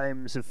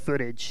times of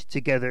footage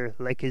together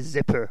like a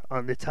zipper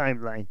on the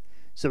timeline.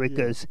 So it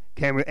goes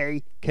camera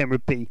A, camera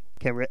B,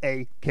 camera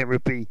A, camera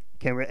B,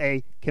 camera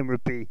A, camera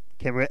B,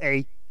 camera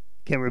A,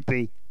 camera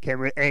B,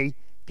 camera A,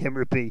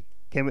 camera B,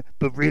 camera,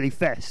 but really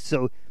fast.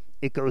 So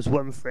it goes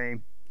one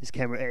frame is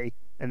camera A,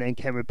 and then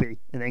camera B,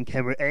 and then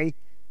camera A,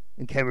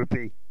 and camera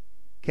B,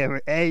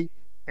 camera A,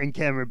 and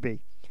camera B.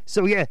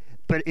 So yeah,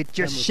 but it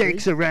just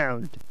shakes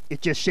around.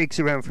 It just shakes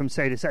around from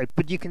side to side.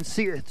 But you can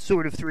see a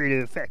sort of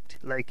 3D effect,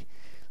 like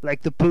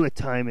the bullet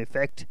time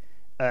effect.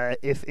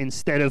 If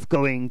instead of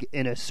going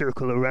in a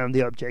circle around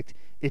the object,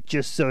 it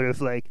just sort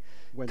of like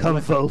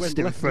convulsed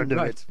in front of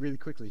it really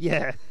quickly.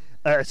 Yeah.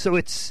 So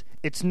it's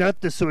not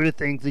the sort of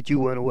thing that you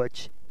want to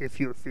watch if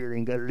you're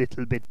feeling a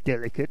little bit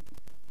delicate,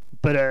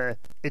 but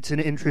it's an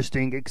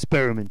interesting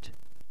experiment.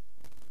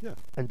 Yeah.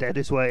 And that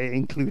is why I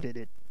included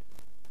it.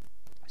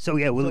 So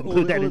yeah, we'll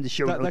include that in the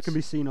show notes. That can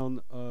be seen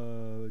on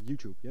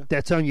YouTube, yeah?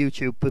 That's on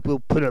YouTube, but we'll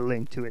put a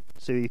link to it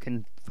so you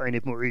can find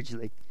it more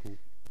easily. Cool.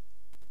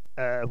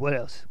 What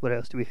else? What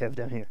else do we have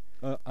down here?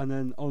 And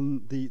then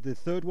on the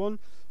third one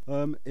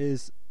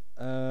is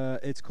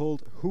it's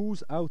called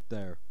Who's Out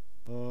There?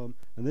 And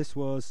this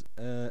was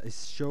a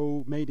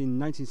show made in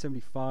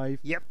 1975.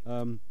 Yep.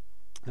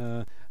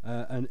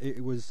 and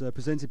it was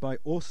presented by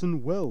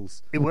Orson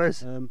Welles. It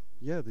was.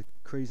 Yeah, the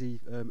crazy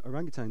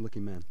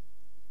orangutan-looking man,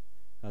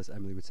 as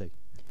Emily would say.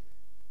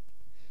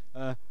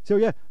 So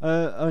yeah,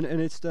 and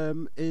it's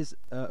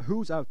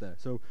who's out there.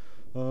 So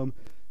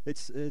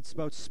it's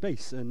about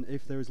space and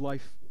if there is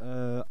life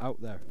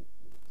out there.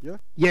 Yeah.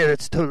 Yeah,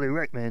 that's totally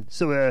right, man.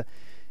 So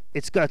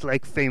it's got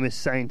like famous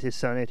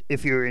scientists on it.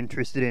 If you're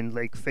interested in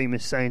like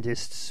famous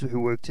scientists who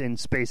worked in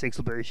space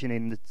exploration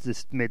in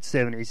the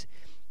mid-70s,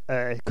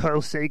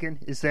 Carl Sagan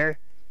is there.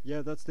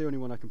 Yeah, that's the only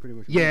one I can pretty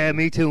much Yeah,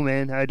 remember. me too,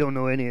 man. I don't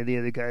know any of the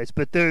other guys,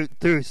 but they're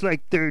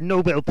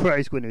Nobel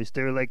Prize winners.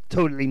 They're like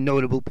totally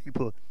notable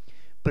people,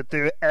 but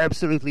they're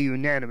absolutely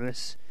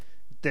unanimous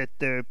that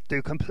they're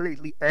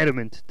completely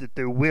adamant that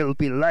there will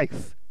be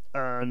life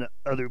on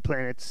other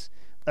planets,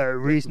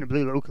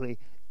 reasonably locally.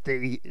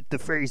 The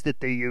phrase that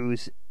they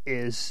use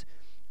is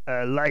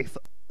life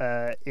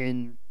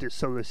in the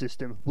solar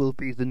system will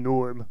be the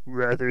norm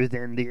rather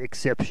than the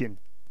exception.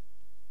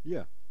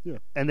 Yeah.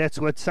 And that's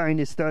what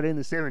scientists thought in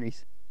the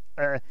 70s.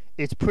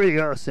 It's pretty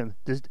awesome.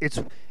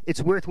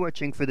 It's worth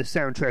watching for the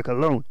soundtrack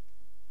alone.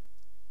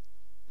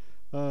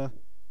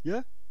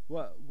 Yeah.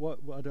 What?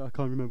 I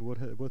can't remember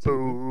what's.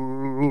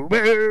 Boo,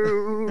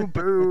 boo,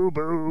 boo,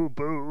 boo,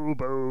 boo,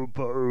 boo,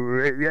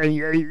 boo.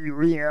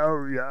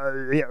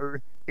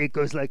 It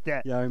goes like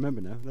that. Yeah, I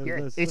remember now.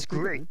 It's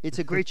great. It's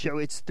a great show.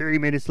 It's 30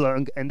 minutes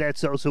long, and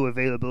that's also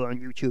available on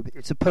YouTube.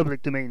 It's a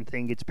public domain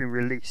thing. It's been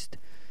released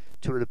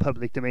to the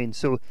public domain.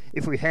 So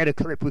if we had a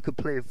clip, we could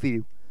play it for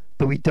you,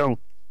 but we don't.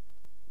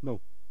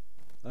 No.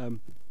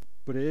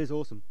 But it is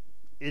awesome.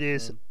 It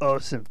is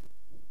awesome.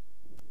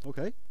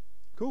 Okay.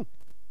 Cool.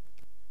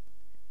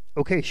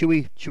 Okay, should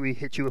we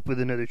hit you up with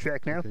another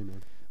track now? Okay,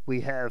 man.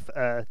 We have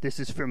this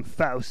is from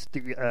Faust,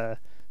 the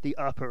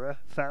opera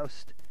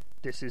Faust.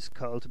 This is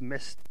called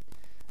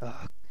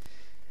Mistifo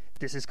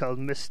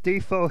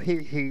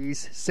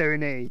He's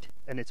Serenade,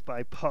 and it's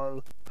by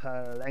Paul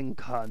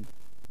Palankon.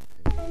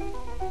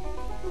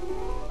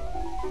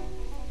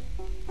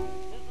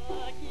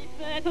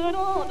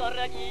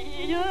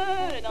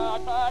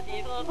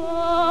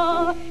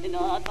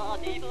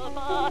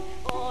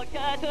 Oh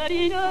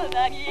Catherine,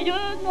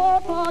 merveilleuse,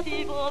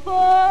 n'entendez-vous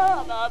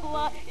pas ma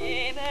voix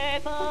et mes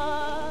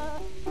pas?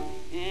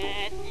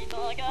 Ainsi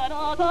ton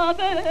galant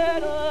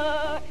t'appelle,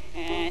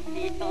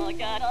 ainsi ton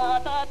galant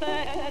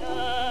t'appelle,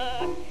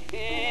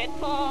 et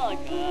ton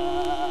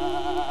cœur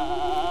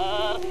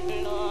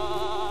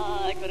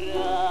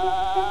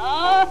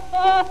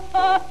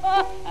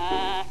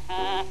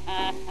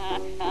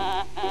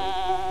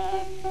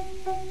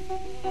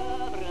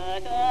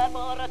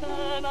porte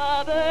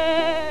ma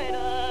belle,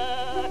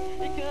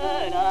 que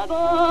la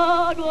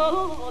bague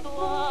au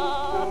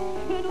doigt.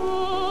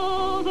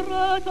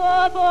 N'ouvre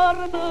ta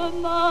porte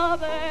ma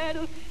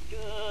belle,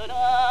 que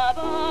la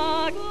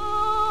bague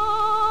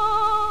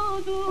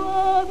au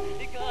doigt,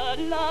 que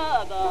la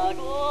bague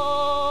au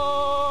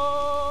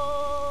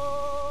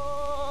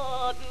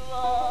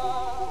doigt.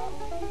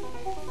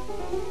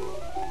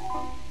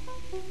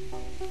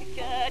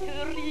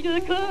 Catherine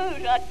que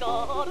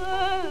j'attends,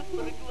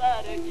 pourquoi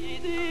le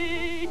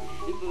dis-tu?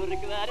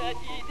 Pourquoi le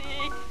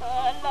dis-tu? À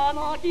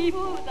l'amant qui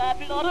vous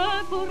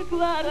implore,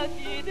 pourquoi le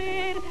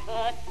dis-tu?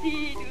 Ainsi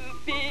nous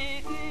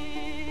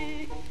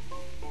baiser.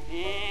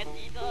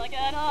 Ainsi ton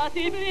galant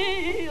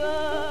t'éblie,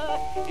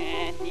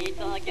 ainsi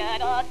ton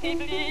galant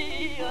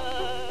t'éblie,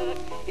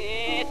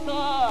 et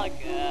ton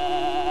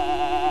cœur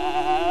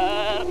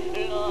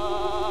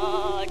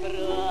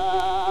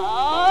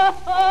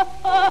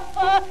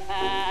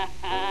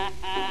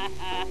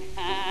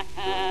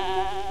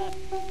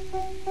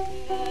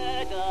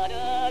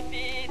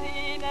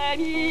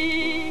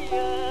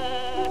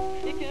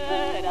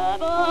que la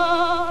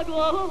bague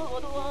au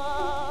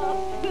doigt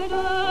de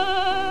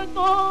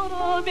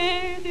ton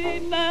baiser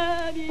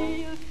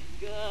mamie,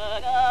 que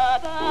la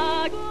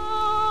bague au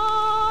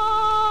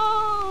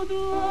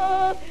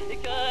doigt,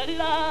 que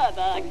la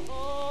bague au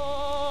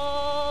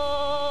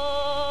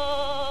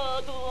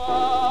doigt.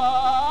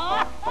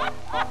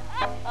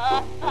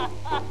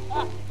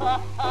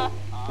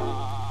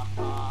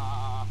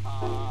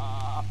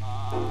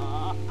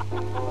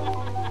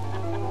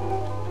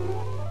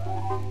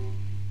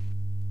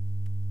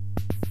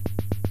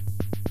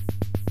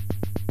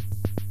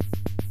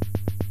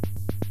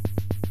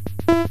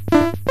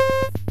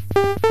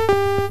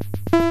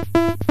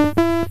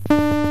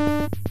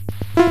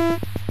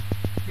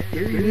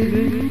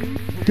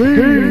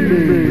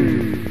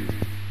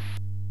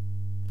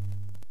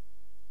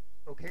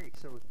 Okay,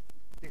 so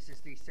this is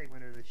the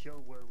segment of the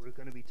show where we're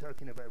going to be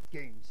talking about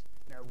games.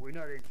 Now, we're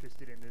not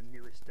interested in the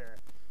newest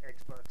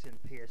Xbox and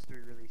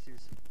PS3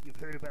 releases. You've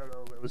heard about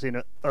all those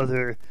in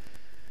other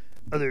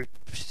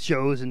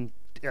shows and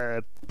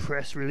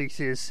press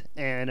releases,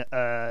 and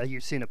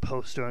you've seen a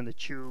poster on the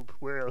tube.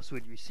 Where else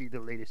would you see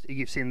the latest?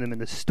 You've seen them in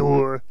the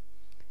store.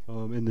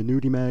 In the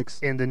nudie mags.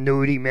 In the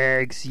nudie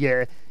mags,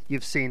 yeah.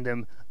 You've seen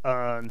them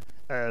on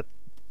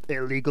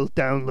illegal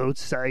download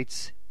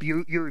sites.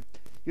 You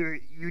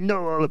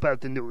know all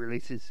about the new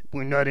releases.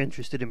 We're not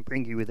interested in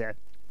bringing you with that.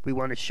 we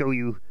want to show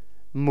you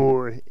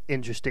more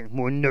interesting,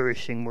 more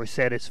nourishing, more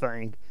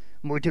satisfying,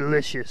 more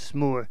delicious,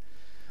 more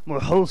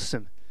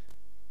wholesome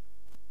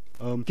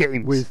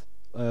games with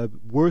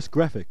worse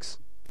graphics.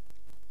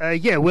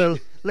 Yeah, well,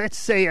 let's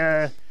say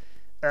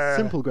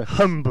Simple graphics.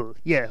 humble,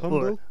 yeah,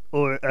 Humble?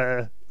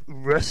 or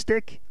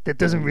rustic. That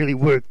doesn't really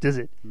work, does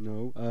it?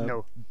 No.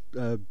 No.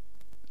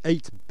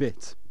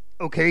 8-bit.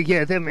 Okay,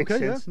 yeah, that makes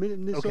Okay, sense.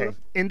 yeah, sort Okay, of.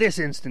 in this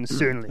instance,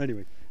 certainly.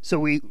 Anyway.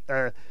 So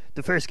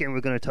the first game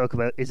we're going to talk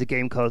about is a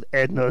game called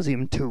Ad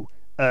Nauseam 2.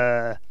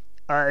 I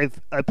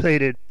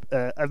played it.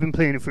 I've been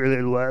playing it for a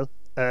little while.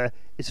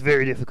 It's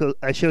very difficult.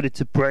 I showed it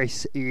to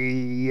Bryce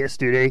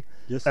yesterday.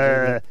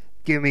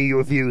 Give me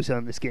your views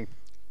on this game.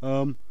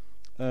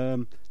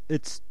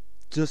 It's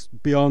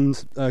just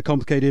beyond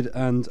complicated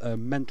and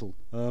mental.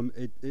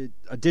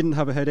 I didn't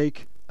have a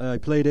headache. I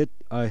played it.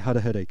 I had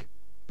a headache,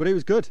 but it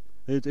was good.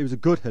 It was a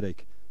good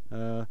headache.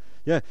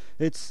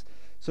 It's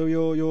so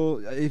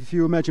you're if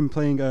you imagine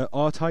playing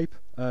R-Type.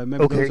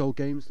 Remember those old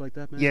games like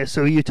that, man? Yeah.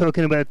 So you're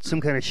talking about some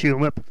kind of shoot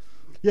 'em up.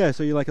 Yeah,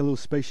 so you're like a little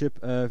spaceship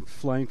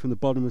flying from the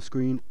bottom of the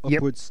screen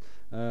upwards,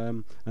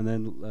 and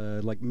then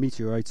like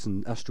meteorites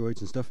and asteroids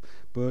and stuff.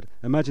 But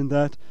imagine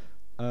that,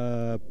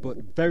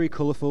 but very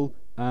colourful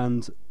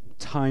and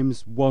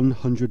times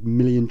 100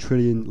 million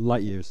trillion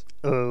light years.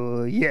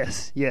 Oh,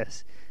 yes.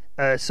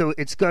 So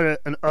it's got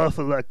an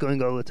awful lot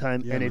going all the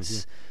time, and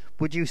it's.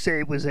 Would you say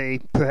it was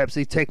perhaps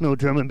a techno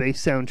drum and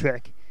bass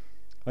soundtrack?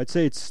 I'd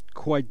say it's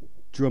quite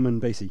drum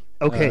and bassy.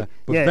 Okay,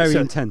 but very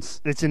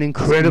intense. It's an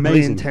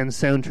incredibly intense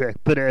soundtrack.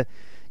 But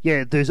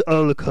there's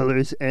all the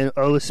colours and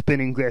all the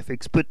spinning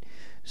graphics. But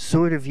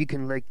sort of you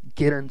can like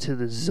get into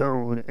the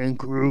zone and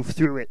groove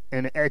through it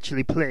and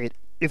actually play it.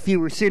 If you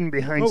were sitting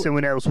behind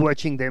someone else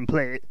watching them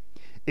play it,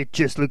 it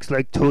just looks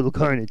like total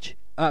carnage.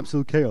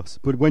 Absolute chaos.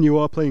 But when you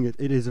are playing it,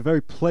 it is a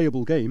very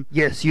playable game.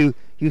 Yes, you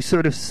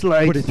sort of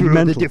slide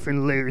through the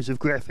different layers of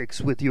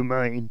graphics with your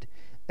mind,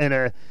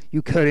 and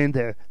you cut in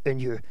there, and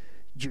you're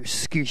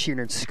skooshing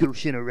and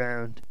scooshing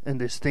around,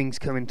 and there's things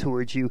coming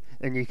towards you,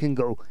 and you can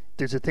go.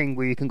 There's a thing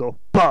where you can go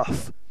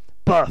buff,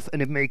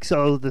 and it makes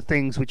all of the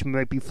things which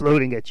might be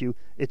floating at you.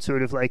 It's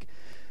sort of like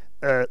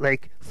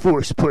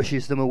force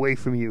pushes them away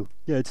from you.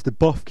 Yeah, it's the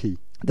buff key.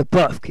 The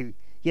buff key.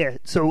 Yeah.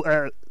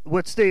 So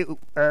what's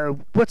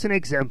an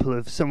example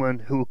of someone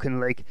who can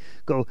like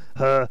go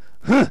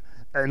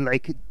and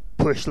like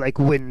push like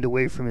wind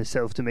away from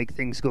himself to make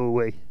things go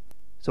away,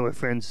 so our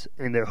friends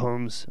in their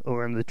homes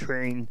or on the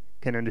train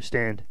can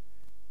understand.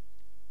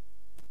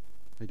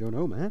 I don't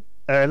know, man.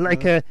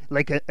 Like a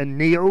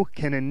Neo.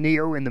 Can a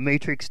Neo in the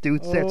Matrix do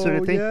that sort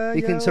of thing? Yeah,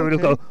 he can sort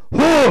of go,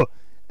 whoa,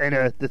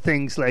 and the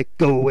things like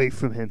go away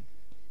from him.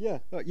 Yeah,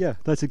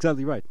 that's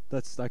exactly right.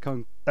 I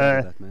can't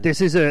that, man.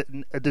 This is a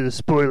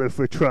spoiler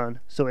for Tron,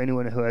 so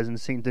anyone who hasn't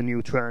seen the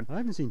new Tron. I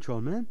haven't seen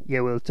Tron, man.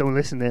 Yeah, well, don't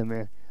listen then,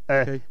 man.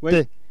 Okay,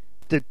 wait.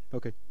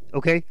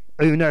 Okay,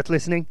 are you not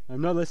listening?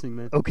 I'm not listening,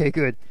 man. Okay,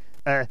 good.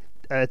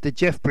 The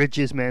Jeff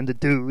Bridges man, the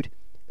dude,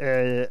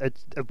 at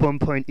one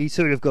point he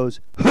sort of goes,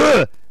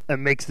 huh!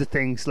 And makes the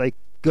things like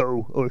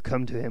go or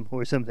come to him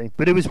or something.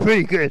 But it was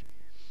pretty good.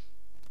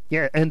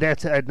 Yeah, and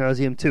that's Ad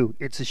Nauseam 2.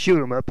 It's a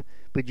shoot 'em up,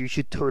 but you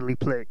should totally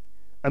play it.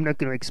 I'm not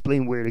going to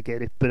explain where to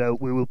get it,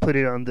 but we will put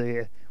it on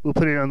the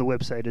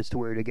website as to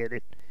where to get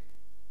it.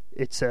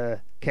 It's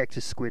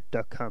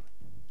cactussquid.com.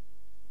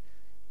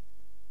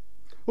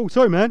 Oh,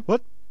 sorry, man.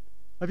 What?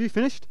 Have you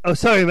finished? Oh,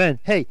 sorry, man.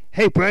 Hey,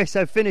 Bryce,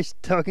 I've finished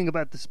talking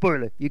about the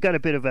spoiler. You got a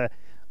bit of a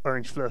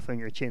orange fluff on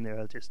your chin there.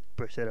 I'll just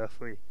brush that off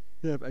for you.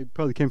 Yeah, it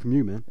probably came from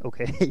you, man.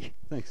 Okay.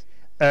 Thanks.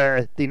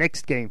 The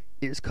next game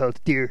is called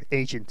Dear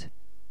Agent.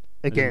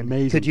 Again,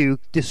 amazing. Could you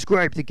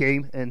describe the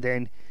game and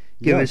then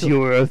give us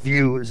your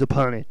views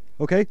upon it?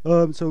 Okay.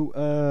 So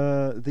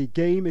the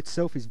game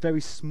itself is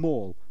very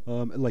small,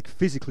 like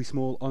physically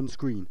small on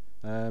screen.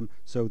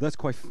 So that's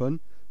quite fun.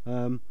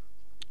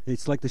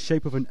 It's like the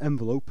shape of an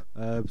envelope,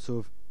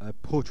 sort of a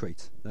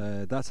portrait.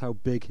 That's how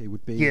big it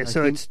would be. Yeah,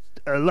 so it's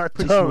a lot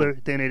taller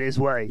than it is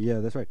wide. Yeah,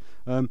 that's right.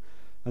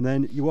 And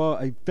then you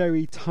are a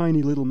very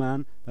tiny little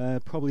man,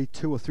 probably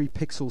 2 or 3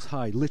 pixels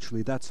high,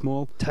 literally that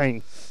small.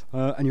 Tiny.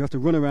 And you have to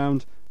run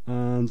around,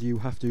 and you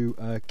have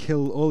to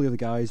kill all the other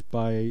guys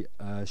by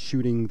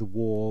shooting the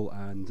wall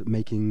and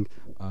making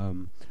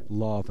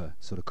lava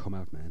sort of come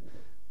out, man.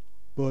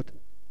 But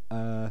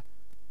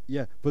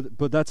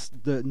but that's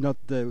not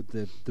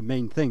the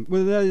main thing.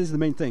 Well, that is the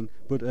main thing.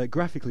 But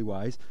graphically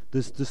wise,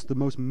 there's just the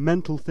most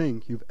mental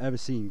thing you've ever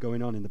seen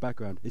going on in the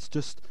background. It's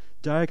just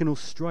diagonal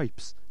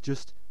stripes,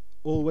 just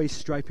always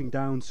striping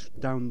down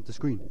the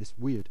screen. It's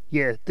weird.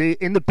 Yeah,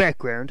 in the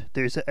background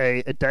there's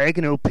a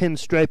diagonal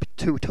pinstripe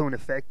two-tone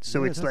effect.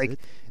 So it's like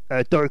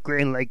dark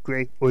grey and light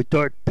grey, or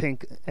dark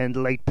pink and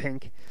light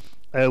pink,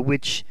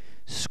 which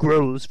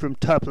scrolls from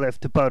top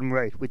left to bottom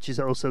right, which is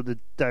also the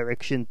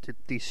direction that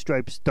these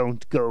stripes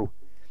don't go.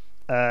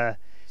 So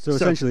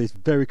essentially it's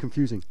very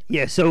confusing.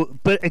 Yeah,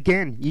 but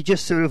again, you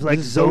just sort of like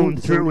zone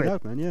through it.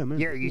 Out, man. Yeah, man.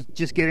 Yeah, you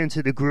just get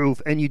into the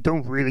groove and you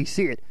don't really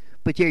see it.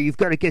 But yeah, you've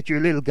got to get your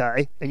little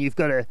guy, and you've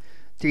got to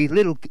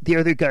the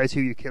other guys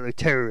who you kill are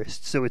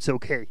terrorists, so it's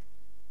okay.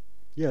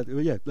 Yeah.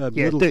 You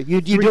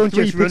three don't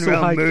just run pixel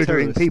high around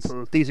murdering terrorists.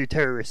 people. These are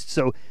terrorists,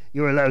 so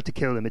you're allowed to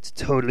kill them. It's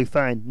totally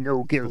fine.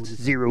 No guilt,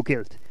 zero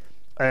guilt.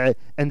 And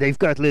they've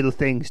got little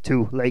things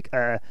too, like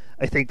I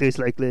think there's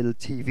like little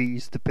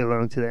TVs that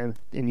belong to them,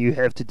 and you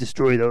have to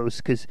destroy those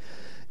because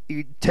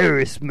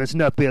terrorists must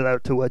not be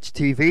allowed to watch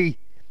TV.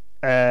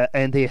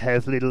 And they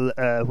have little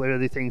what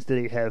other things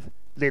do they have?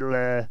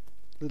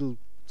 Little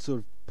sort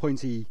of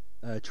pointy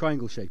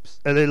triangle shapes.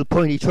 A little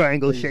pointy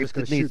triangle So you shape just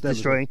gotta that needs shoot them as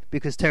destroying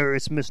because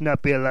terrorists must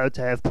not be allowed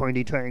to have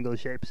pointy triangle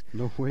shapes.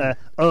 No way.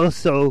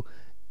 Also,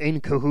 in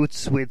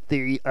cahoots with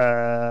the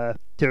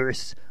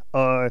terrorists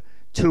are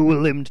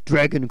two-limbed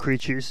dragon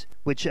creatures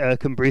which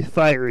can breathe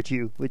fire at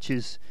you, which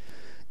is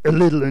a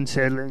little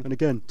unsettling. And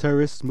again,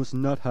 terrorists must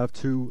not have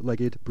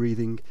two-legged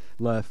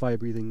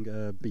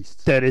fire-breathing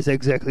beasts. That is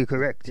exactly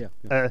correct.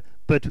 Yeah.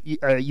 But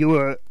you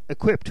are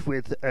equipped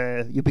with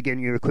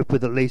you're equipped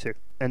with a laser,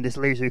 and this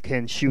laser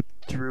can shoot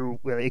through.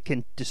 Well, it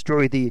can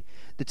destroy the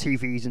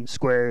TVs and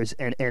squares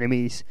and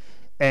enemies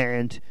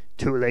and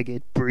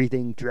two-legged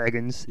breathing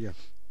dragons. Yeah.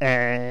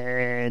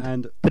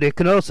 But it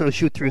can also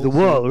shoot through the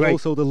wall, right?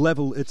 Also, the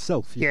level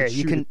itself.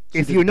 You can.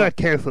 If you're not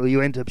careful,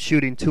 you end up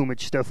shooting too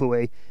much stuff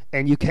away,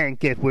 and you can't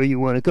get where you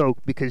want to go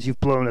because you've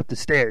blown up the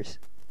stairs.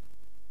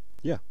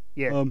 Yeah.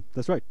 Yeah.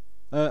 That's right.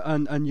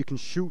 And you can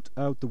shoot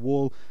out the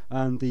wall,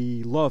 and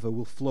the lava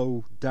will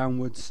flow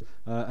downwards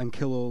and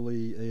kill all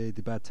the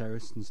bad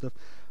terrorists and stuff.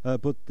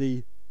 But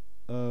the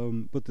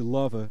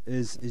lava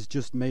is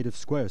just made of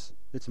squares.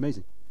 It's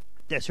amazing.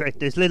 That's right.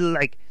 There's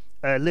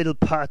little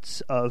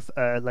pots of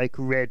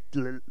red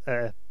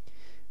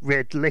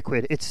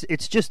liquid.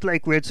 It's just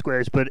like red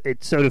squares, but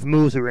it sort of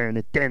moves around.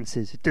 It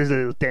dances. It does a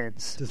little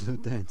dance.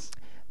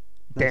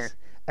 Nice.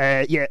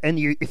 And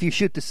if you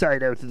shoot the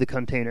side out of the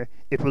container,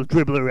 it will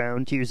dribble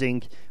around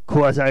using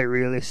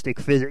quasi-realistic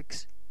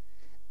physics,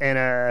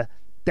 and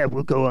that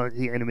will go on to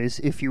the enemies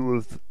if you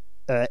have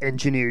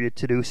engineered it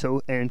to do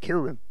so and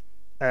kill them.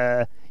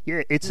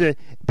 It's a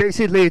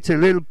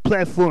little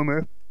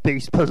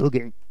platformer-based puzzle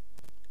game.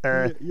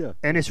 Yeah.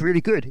 And it's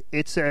really good.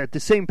 It's the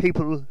same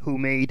people who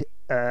made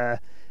Ad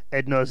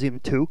Nauseam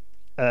 2,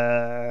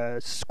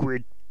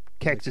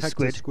 Cactus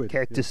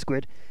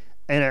Squid,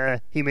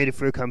 and he made it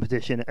for a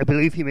competition. I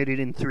believe he made it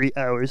in 3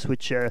 hours,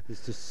 which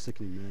it's just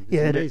sickening,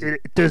 man.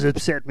 It does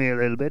upset me a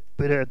little bit,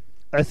 but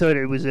I thought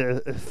it was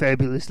a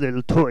fabulous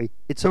little toy.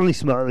 It's only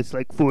small. It's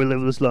like 4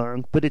 levels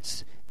long, but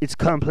it's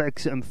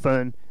complex and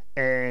fun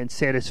and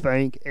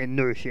satisfying and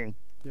nourishing.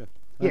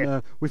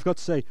 And we've got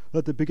to say,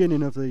 at the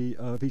beginning of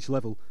each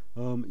level,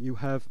 you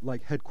have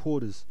like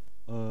headquarters.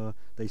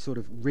 They sort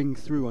of ring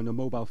through on a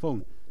mobile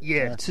phone.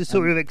 Yeah, to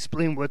sort of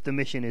explain what the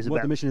mission is about.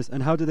 What the mission is,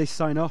 and how do they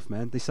sign off,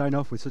 man? They sign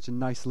off with such a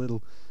nice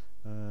little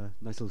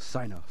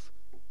sign off.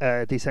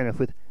 They sign off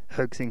with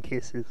hugs and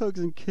kisses. Hugs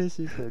and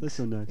kisses. That's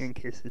so nice. And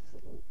kisses.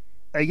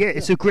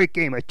 It's a great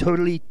game.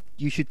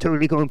 You should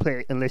totally go and play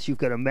it unless you've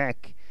got a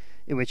Mac,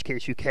 in which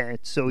case you can't.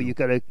 So you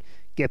gotta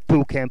get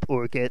boot camp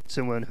or get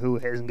someone who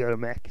hasn't got a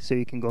Mac so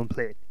you can go and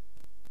play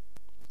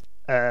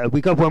it.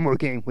 We got one more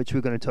game which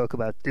we're going to talk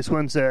about. This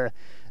one's a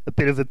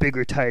bit of a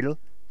bigger title.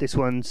 This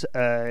one's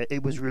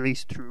it was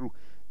released through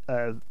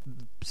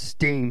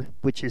Steam,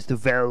 which is the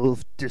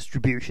Valve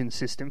distribution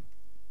system,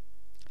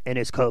 and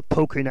it's called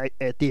Poker Night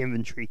at the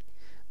Inventory.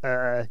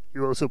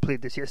 You also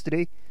played this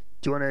yesterday.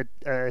 Do you want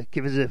to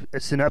give us a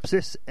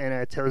synopsis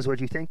and tell us what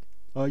you think?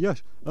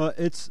 Yes.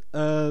 It's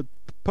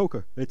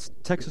poker. It's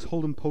Texas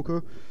Hold'em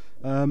poker.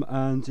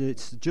 And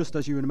it's just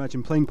as you would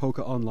imagine playing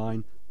poker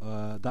online,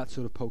 that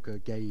sort of poker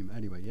game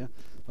anyway, yeah?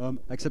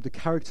 Except the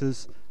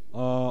characters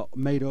are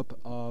made up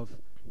of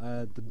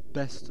the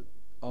best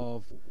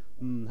of,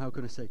 how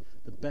can I say,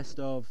 the best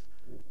of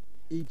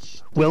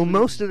each... Well,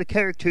 most of the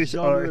characters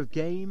genre of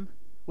game.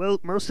 Well,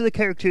 most of the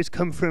characters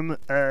come from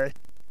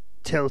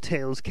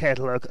Telltale's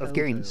catalogue of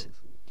games.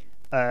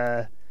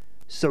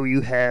 So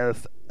you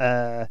have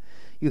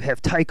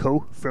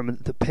Tycho from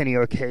the Penny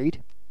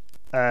Arcade.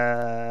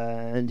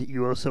 And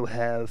you also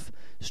have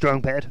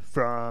Strongbad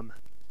from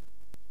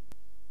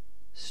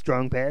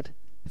Strongbad,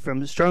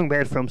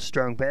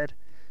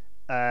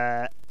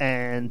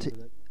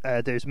 and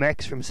there's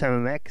Max from Sam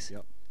and Max,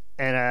 yep.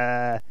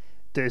 And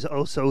there's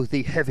also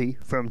the Heavy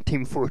from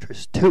Team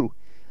Fortress 2.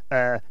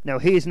 Now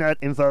he is not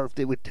involved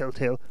with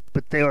Telltale,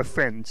 but they are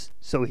friends,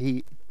 so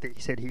they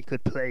said he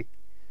could play.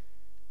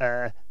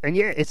 And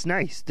yeah, it's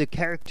nice. The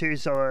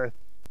characters are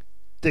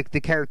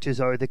the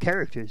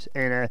characters,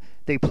 and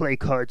they play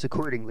cards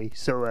accordingly.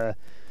 So,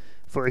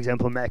 for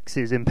example, Max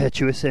is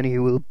impetuous, and he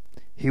will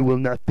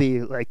not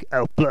be like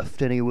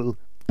outbluffed, and he will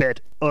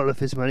bet all of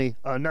his money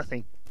on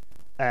nothing.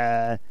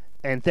 And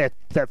that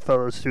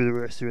follows through the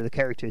rest of the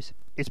characters.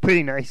 It's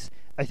pretty nice.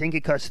 I think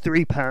it costs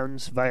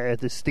 £3 via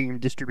the Steam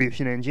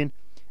distribution engine.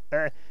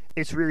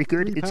 It's really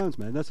good. £3,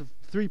 man. That's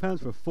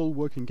 £3 for a full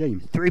working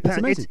game. £3. It's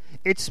amazing.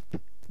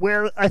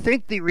 Well, I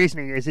think the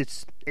reasoning is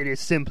it is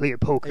simply a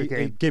poker A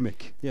game.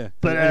 gimmick, yeah.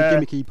 But a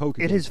gimmicky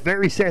poker it game. is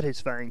very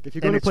satisfying. If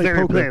you're and going to it's play very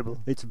poker, playable.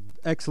 it's an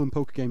excellent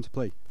poker game to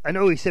play. I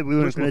know we said we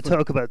weren't Much more going to fun.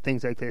 talk about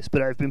things like this,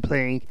 but I've been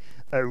playing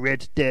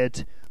Red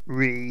Dead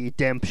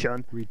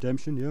Redemption.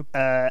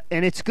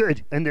 And it's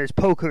good, and there's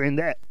poker in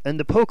that.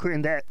 And the poker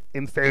in that,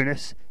 in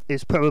fairness,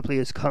 is probably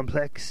as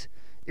complex,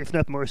 if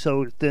not more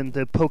so, than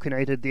the Poker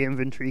Night at the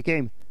Inventory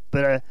game.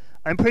 But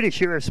I'm pretty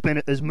sure I've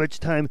spent as much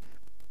time,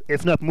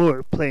 if not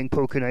more, playing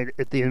Poker Night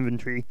at the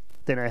Inventory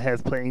than I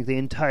have playing the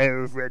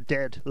entire of Red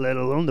Dead, let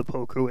alone the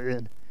poker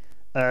within.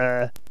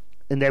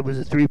 And that was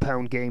a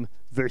 £3 game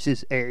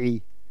versus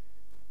it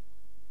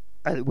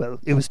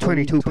was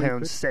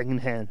 £22 second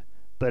hand.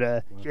 But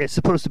Wow. yeah, it's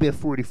supposed to be a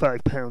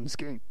 £45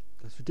 game.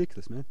 That's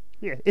ridiculous, man.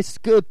 Yeah, it's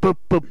good, but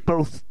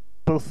both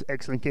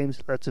excellent games,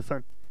 lots of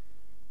fun.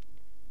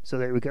 So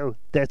there we go.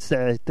 That's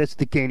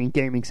the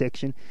gaming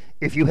section.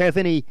 If you have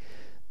any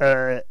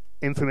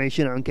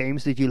information on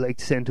games that you'd like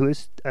to send to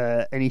us,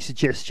 any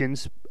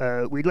suggestions,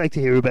 we'd like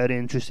to hear about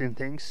interesting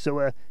things.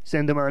 So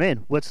send them on in.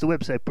 What's the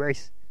website,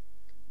 Bryce?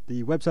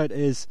 The website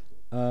is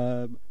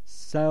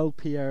Salle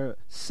Pierre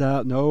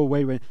Salle_Pierre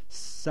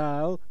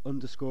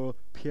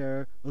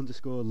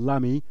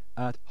 _Lamy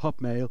at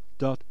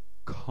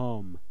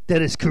hotmail.com.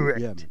 That is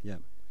correct. Yeah.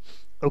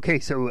 Okay,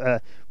 so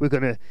we're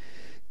gonna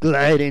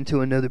glide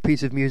into another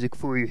piece of music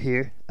for you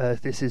here.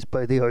 This is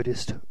by the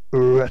artist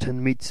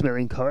Rotten Meat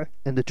Smelling Car,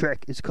 and the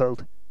track is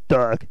called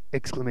Dog! !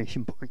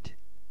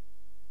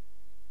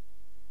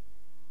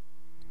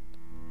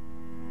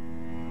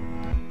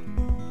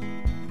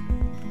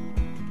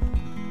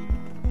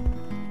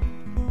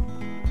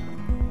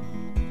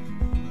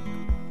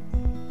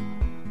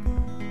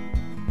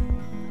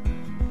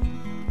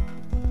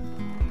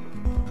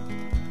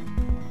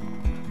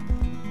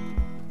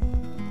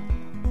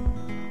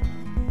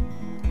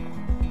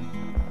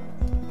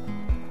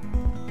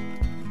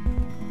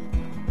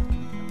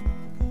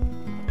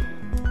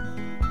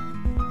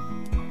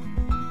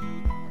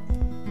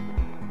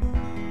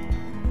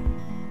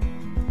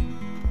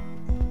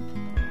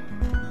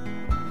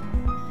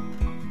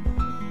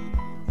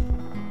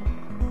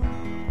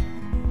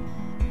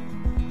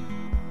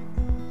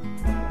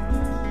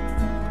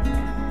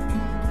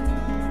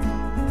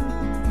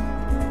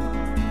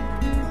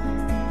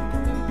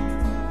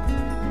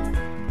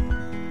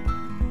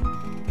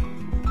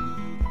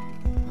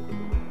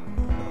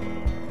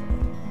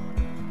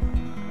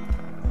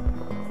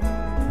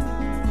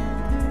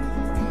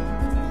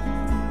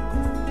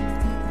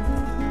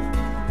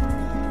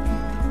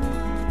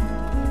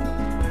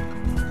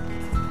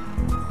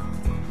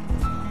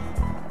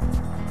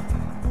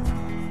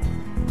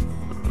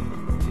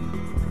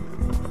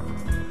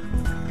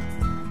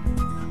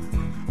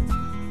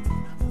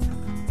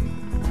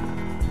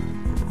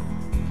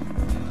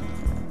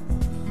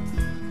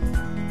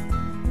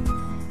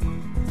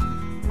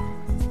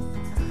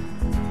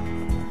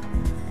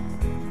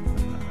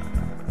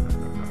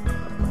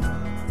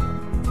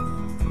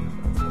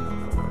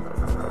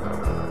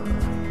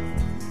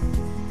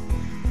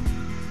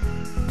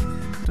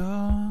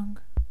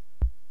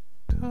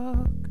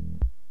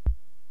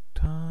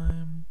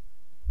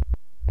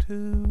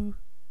 to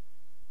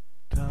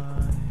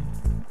die.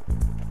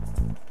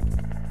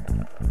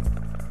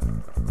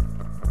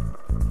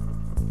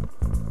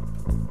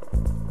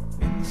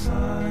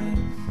 Inside,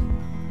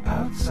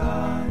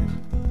 outside,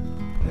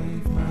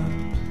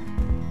 pavement,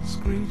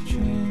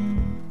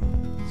 screeching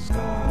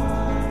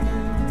sky.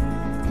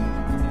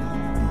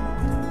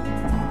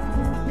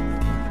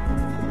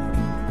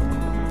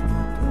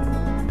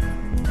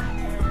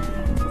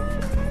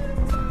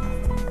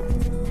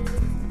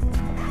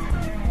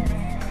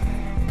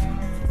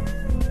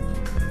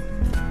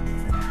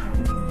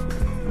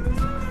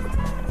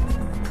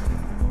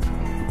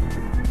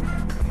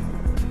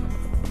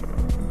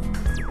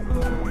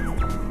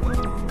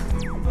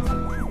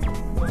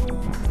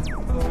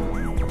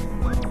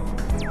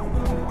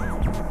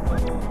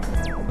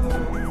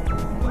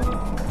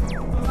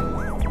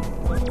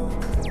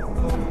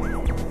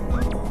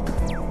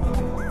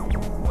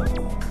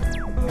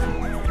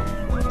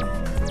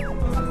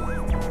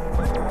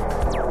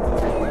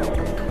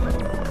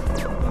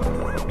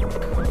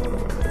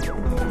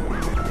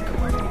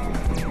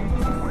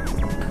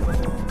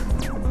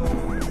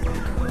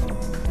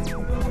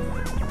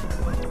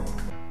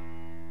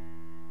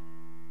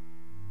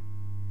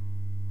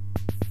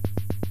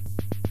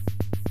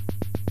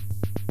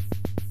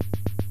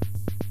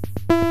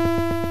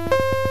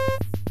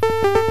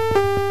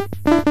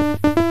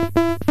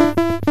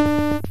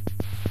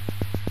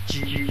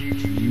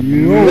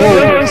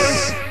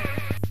 Yes!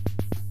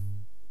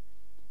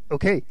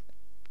 Okay,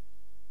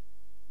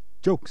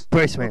 Jokes.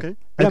 Bryce, man. Okay.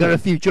 I Yeah, got man. a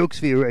few jokes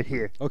for you right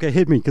here. Okay,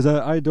 hit me, because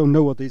I don't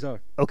know what these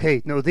are.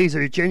 Okay, no, these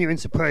are genuine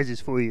surprises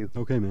for you.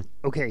 Okay, man.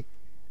 Okay,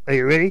 are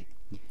you ready?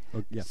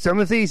 Yeah. Some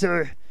of these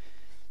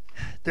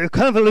they're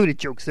convoluted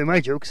jokes. They're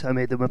my jokes. I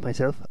made them up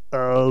myself.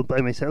 All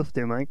by myself.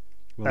 They're mine.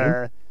 Well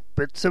then.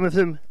 but some of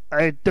them,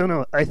 I don't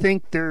know. I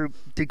think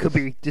they could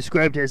be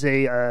described as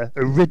a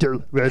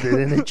riddle rather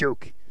than a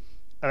joke.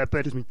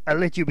 But I'll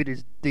let you be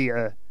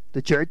the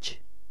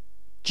judge.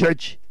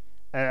 Judge.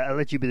 I'll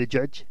let you be the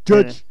judge.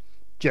 Judge.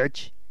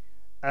 Judge.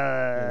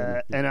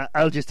 And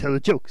I'll just tell the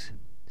jokes.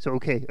 So,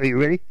 okay, are you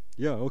ready?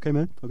 Yeah, okay,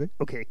 man. Okay.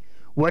 Okay.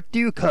 What do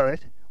you call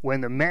it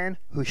when the man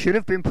who should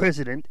have been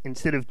president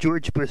instead of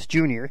George Bush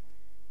Jr.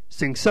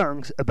 sings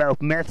songs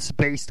about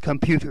maths-based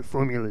computer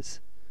formulas?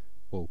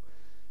 Whoa.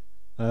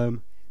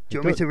 Do you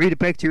want me to read it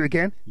back to you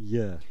again?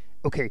 Yeah.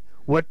 Okay.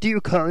 What do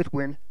you call it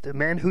when the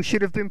man who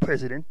should have been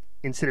president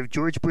instead of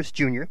George Bush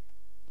Jr.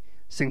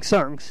 sings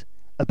songs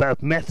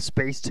about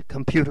maths-based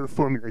computer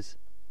formulas?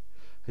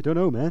 I don't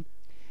know, man.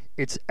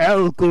 It's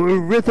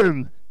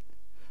algorithm.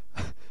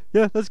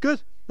 Yeah, that's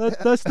good.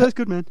 That's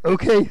good, man.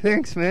 Okay,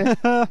 thanks, man.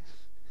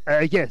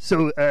 Yeah,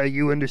 so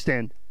you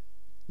understand.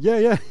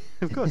 Yeah,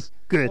 of course.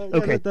 Good, Yeah,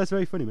 okay. That's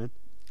very funny, man.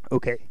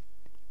 Okay.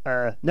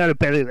 Not a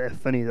belly laugh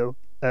funny, though.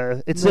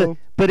 No.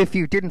 But if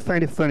you didn't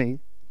find it funny,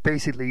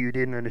 basically you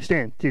didn't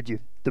understand, did you?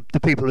 The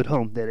people at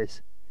home, that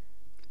is.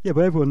 Yeah,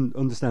 but everyone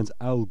understands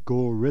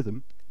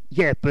algorithm.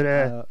 Yeah,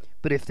 but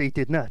if they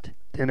did not,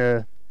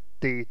 then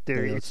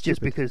it's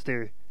just stupid. because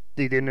they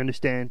didn't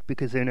understand,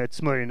 because they're not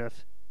smart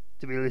enough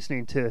to be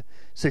listening to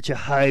such a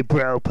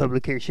highbrow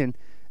publication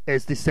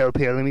as the Salle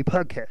Pierre Lamy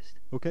Podcast.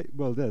 Okay,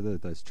 well,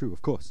 that's true,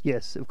 of course.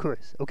 Yes, of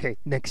course. Okay,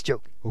 next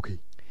joke. Okay.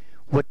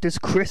 What does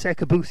Chris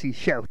Akabusi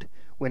shout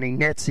when a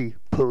Nazi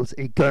pulls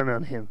a gun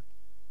on him?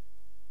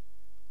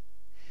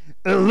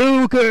 A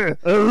Luger!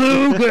 A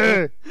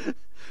Luger!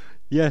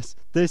 Yes,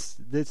 this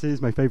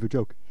is my favourite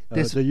joke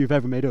that you've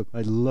ever made up.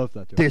 I love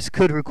that joke. This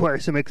could require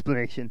some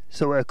explanation.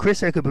 So,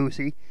 Chris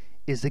Akabusi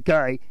is the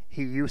guy,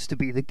 he used to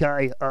be the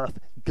guy of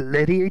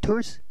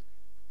Gladiators?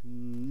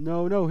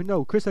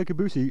 No. Chris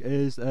Akabusi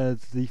is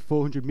the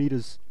 400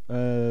 metres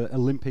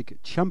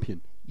Olympic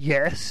champion.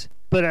 Yes,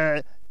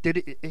 but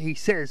he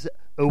says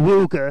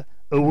awooga,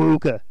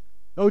 awooga.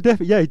 Oh,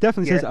 definitely. Yeah, he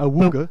definitely says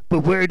awooga.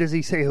 But where does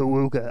he say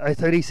awooga? I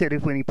thought he said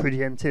it when he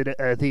presented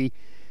the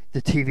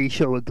TV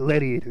show of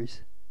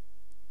Gladiators.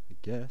 I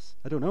guess.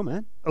 I don't know,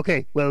 man.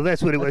 Okay, well,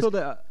 that's what it was. I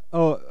thought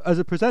that, as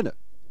a presenter.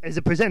 As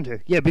a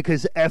presenter, yeah,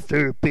 because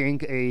after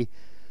being a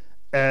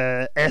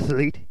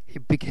athlete, he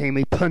became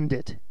a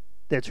pundit.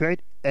 That's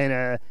right.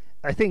 And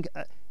I think,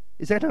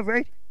 is that not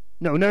right?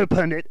 No, not a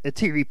pundit, a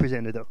TV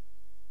presenter, though.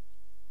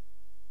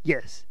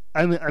 Yes,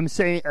 I'm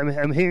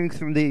hearing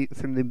from the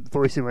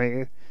voice in my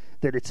ear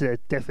that it's a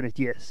definite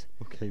yes.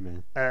 Okay,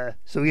 man.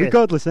 So yeah.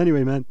 Regardless,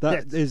 anyway, man,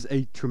 that is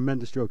a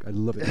tremendous joke. I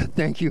love it.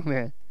 Thank you,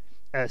 man.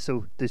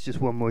 So there's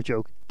just one more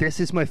joke. This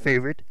is my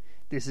favorite.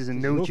 This is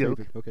no joke.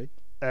 Favorite.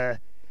 Okay.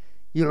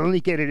 You'll only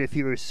get it if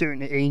you're a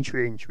certain age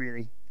range,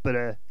 really.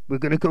 But we're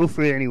gonna go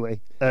for it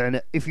anyway.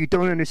 And if you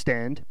don't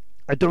understand,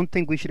 I don't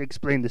think we should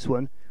explain this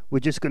one. We're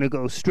just gonna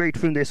go straight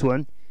from this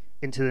one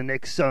into the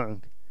next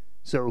song.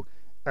 So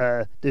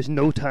there's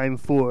no time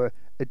for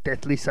a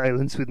deathly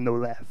silence with no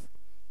laugh.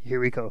 Here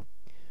we go.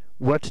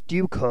 What do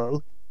you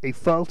call a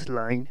fault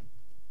line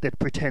that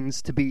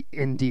pretends to be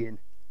Indian?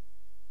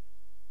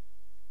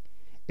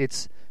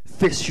 It's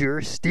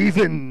Fisher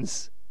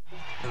Stevens.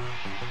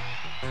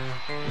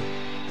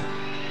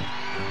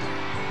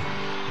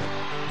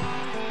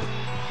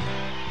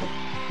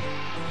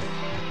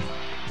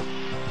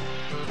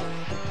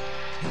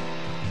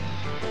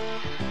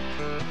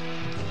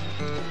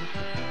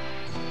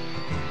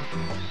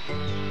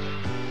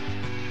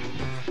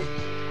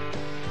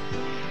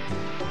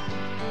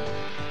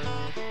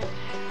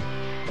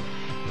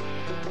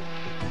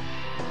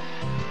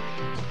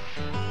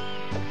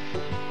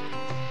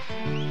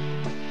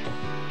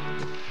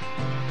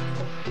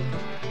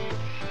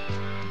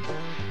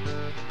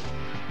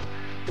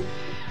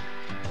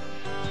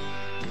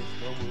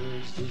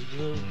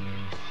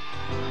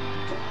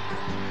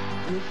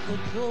 With the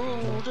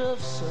gold of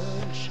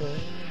sunshine,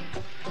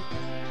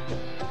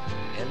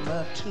 and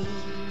my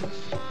tunes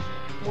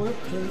were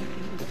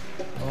played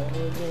all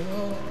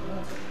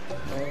along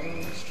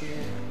the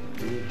string.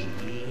 Did you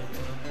hear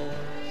my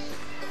voice?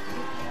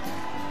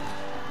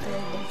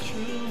 And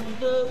through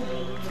the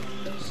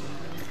music,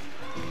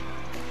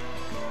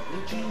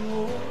 would you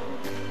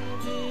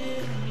hold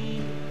it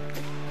near?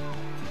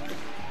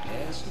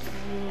 As the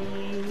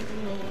world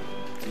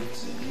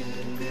gets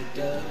in the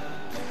dark.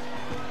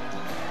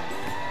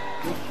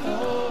 The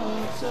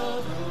thoughts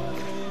are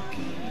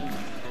broken.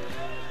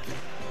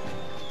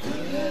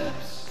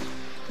 Perhaps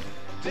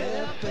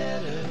they're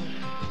better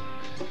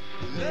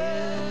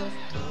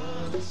left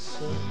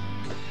unsaid.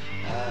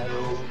 I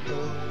don't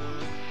know.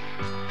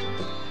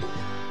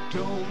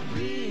 Don't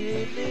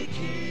really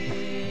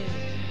care.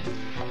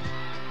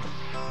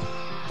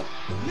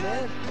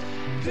 Let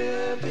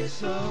there be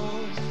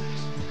songs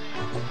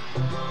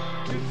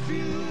to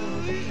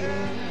fill the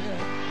air.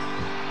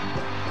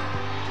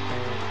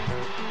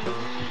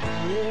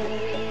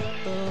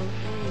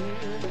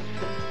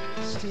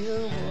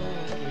 Still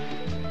warm,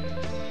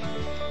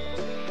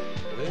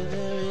 where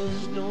there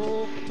is no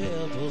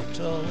pebble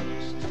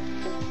tossed,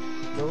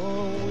 no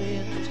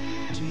wind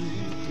to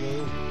blow.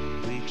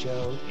 reach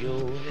out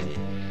your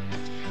hand.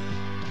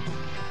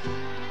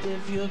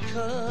 If your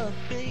cup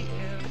be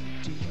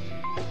empty,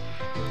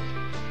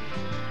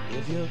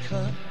 if your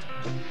cup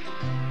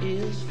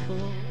is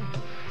full,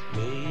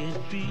 may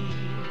it be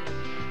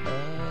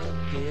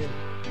again,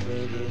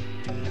 let it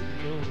be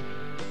known.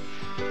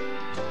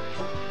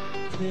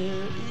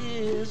 There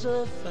is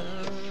a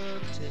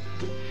fountain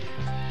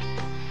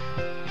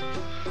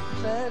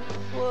that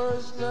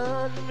was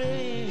not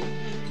made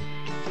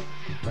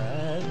by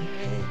the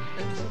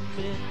hands of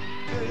men.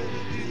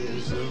 There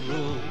is a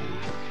road,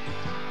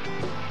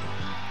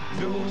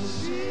 no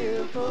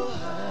simple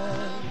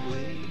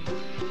highway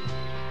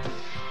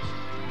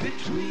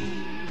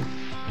between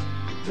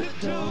the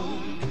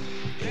dawn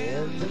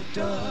and the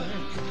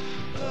dark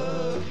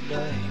of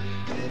night.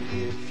 And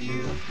if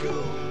you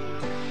go,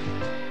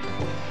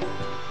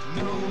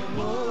 no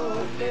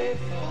one may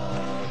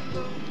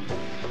follow.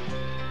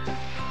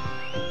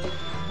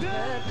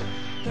 That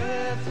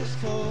path is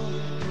for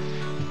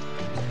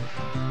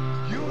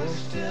your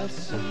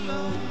steps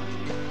alone.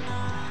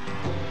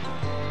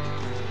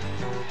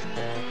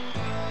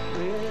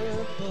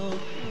 We're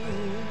both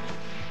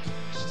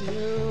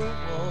still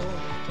warm,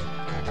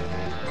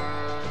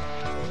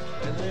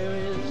 and there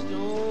is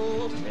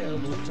no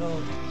pebble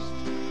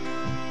tossed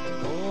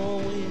or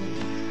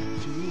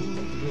wind to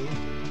blow.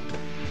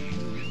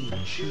 You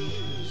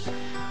choose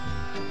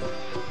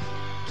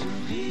to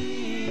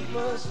leave,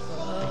 must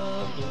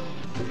follow.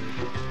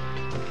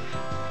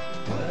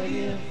 But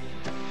if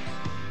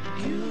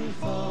you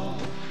fall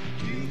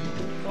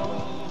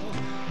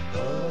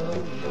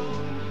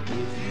alone.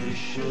 If you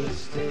should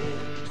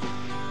stand,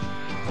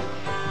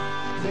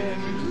 then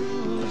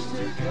who's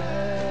to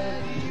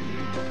guide you?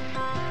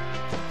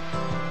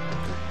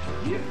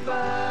 If I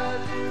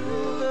knew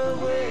the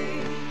way,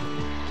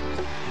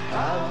 I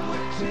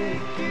would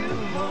take you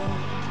home.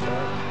 Da,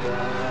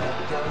 da,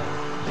 da.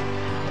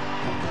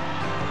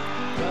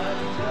 Da,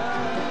 da, da.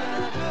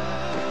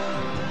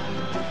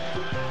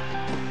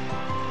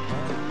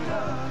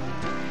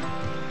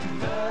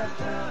 Da, da,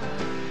 da.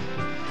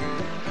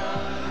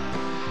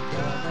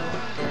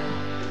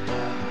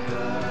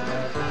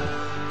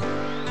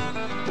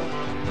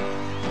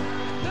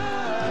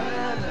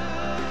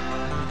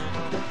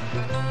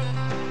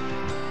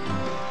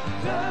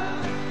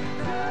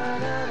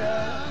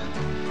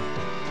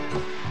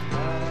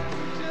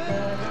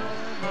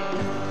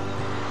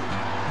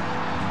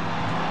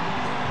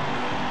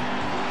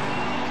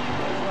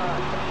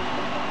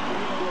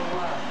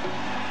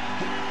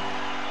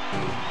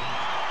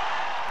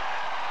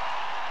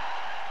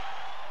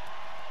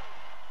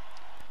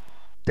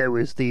 That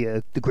was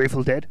the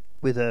Grateful Dead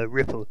with a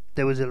Ripple.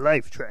 That was a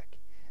live track.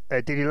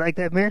 Did you like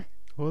that, man?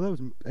 Well, that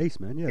was ace,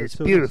 man. Yeah, It's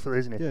so beautiful,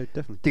 nice. isn't it? Yeah,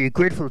 definitely. The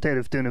Grateful Dead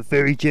have done a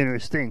very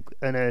generous thing,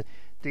 and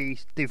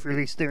they've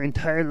released their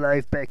entire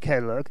live back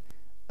catalogue,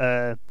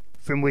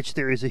 from which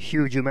there is a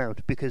huge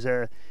amount, because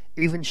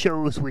even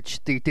shows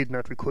which they did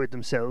not record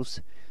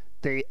themselves,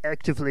 they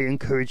actively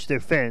encourage their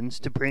fans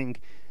to bring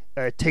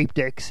tape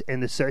decks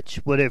and the such,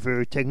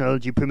 whatever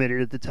technology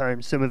permitted at the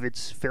time. Some of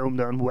it's filmed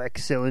on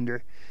wax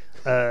cylinder,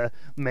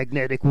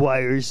 magnetic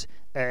wires,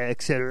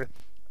 etc.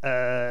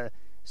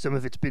 Some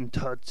of it's been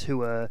taught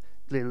to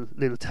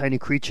little tiny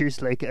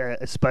creatures like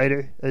a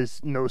spider,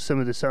 as knows some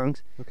of the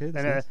songs. Okay,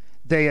 that's And nice.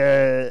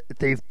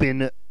 they've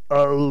been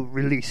all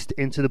released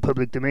into the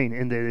public domain,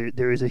 and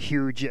there is a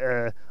huge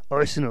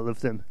arsenal of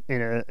them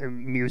in a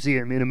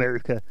museum in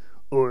America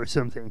or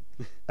something.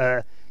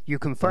 You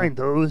can find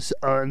those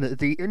on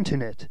the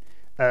internet.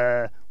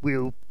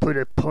 We'll put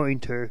a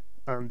pointer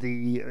on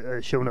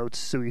the show notes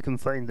so you can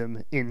find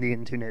them in the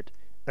internet.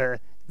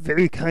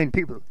 Very kind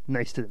people,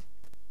 nice to them.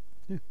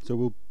 Yeah, so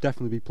we'll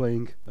definitely be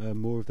playing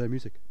more of their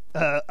music.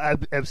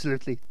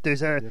 Absolutely.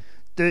 There's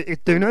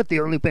they're not the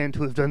only band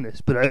to have done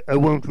this, but I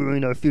won't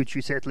ruin our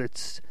future set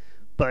lists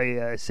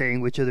by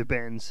saying which other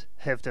bands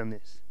have done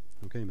this.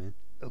 Okay, man.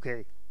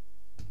 Okay.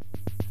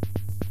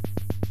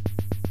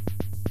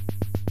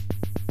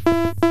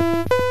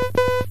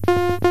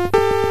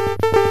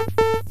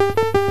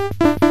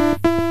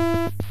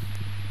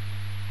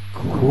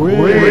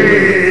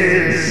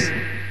 Quiz!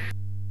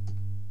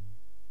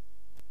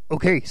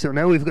 Okay, so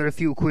now we've got a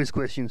few quiz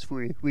questions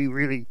for you. We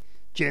really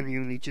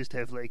genuinely just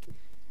have like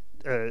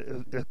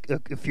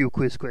a few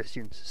quiz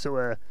questions.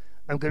 So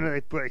I'm gonna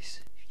let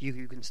Bryce.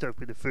 You can start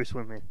with the first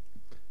one,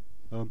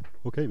 man.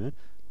 Okay, man.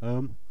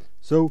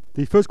 So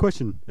the first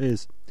question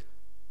is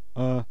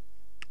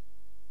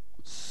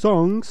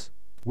songs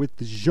with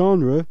the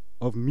genre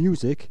of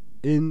music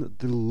in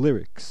the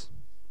lyrics.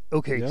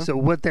 Okay, Yeah? so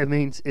what that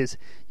means is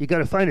you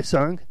gotta find a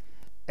song,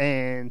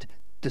 and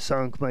the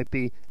song might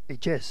be a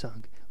jazz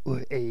song,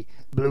 or a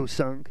blues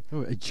song,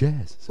 Oh, a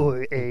jazz song.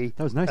 or a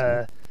That was nice,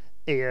 man.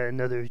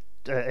 another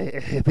a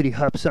hippity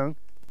hop song.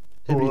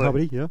 Hibbity or,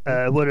 hobbity,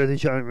 yeah. What other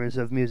genres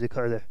of music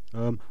are there?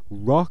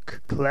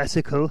 Rock,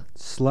 Classical,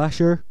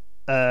 slasher.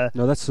 No,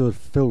 that's sort of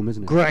film,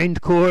 isn't it?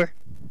 grindcore,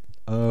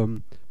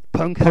 Punk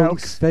punk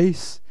house.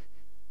 face.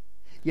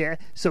 Yeah,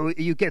 so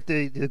you get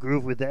the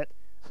groove with that,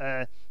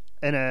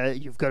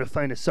 and you've got to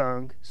find a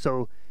song.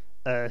 So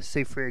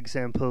Say, for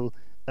example,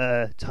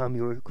 Tom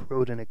York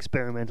wrote an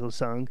experimental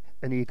song,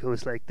 and he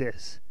goes like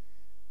this.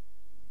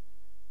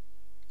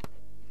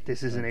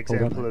 This is an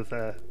example of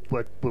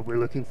what we're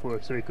looking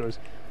for. So it goes,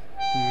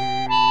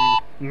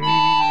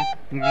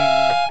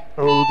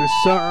 oh, the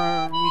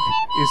song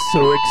is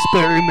so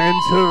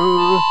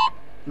experimental,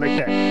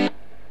 like that.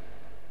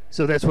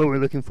 So that's what we're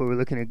looking for. We're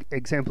looking at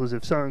examples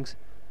of songs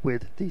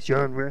with the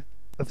genre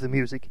of the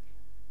music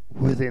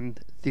within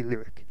the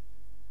lyric.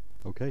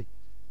 Okay.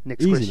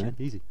 Next Easy, question. man.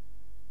 Easy.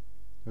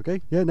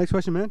 Okay. Yeah. Next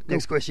question, man. Go.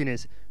 Next question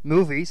is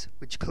movies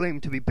which claim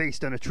to be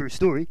based on a true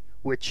story,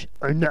 which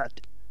are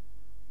not.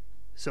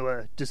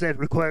 So, does that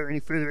require any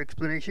further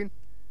explanation?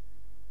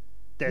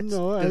 That's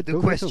No, I the don't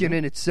think question so, man.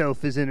 in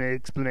itself is an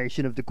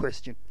explanation of the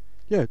question.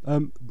 Yeah.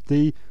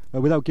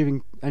 Without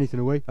giving anything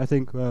away, I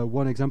think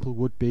one example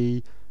would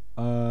be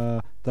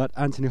that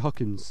Anthony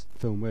Hopkins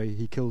film where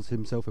he kills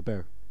himself a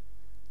bear.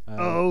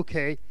 Oh,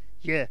 okay.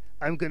 Yeah,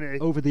 I'm gonna.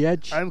 Over the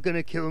Edge. I'm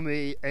gonna kill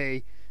me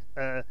a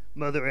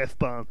mother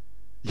f-bomb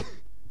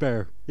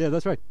Bear. Yeah,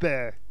 that's right.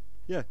 bear.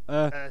 Yeah.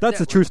 that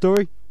That's a true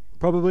story,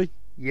 probably.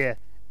 Yeah.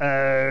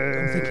 I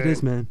don't think it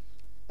is, man.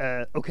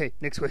 Okay.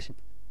 Next question.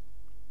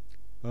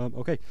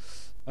 Okay.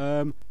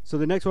 So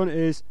the next one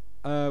is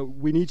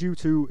we need you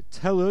to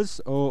tell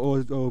us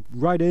or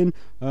write in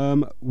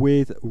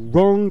with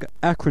wrong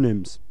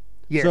acronyms.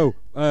 Yeah. So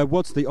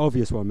what's the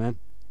obvious one, man?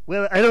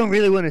 Well, I don't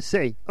really want to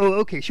say. Oh,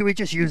 okay. Should we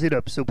just use it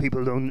up so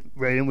people don't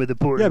write in with a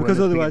boring Yeah, one because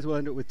at the otherwise beginning? we'll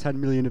end up with 10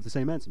 million of the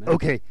same answer, man.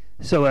 Okay.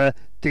 So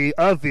the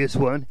obvious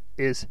one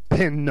is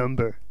pin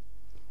number.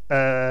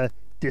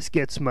 This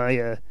gets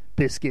my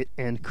biscuit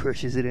and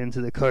crushes it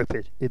into the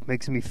carpet. It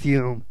makes me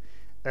fume.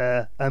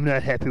 I'm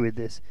not happy with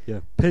this.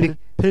 Yeah. Pin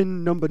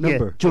number. Yeah.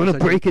 Do you want to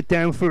break it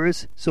down for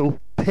us? So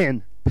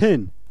pin.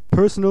 Pin.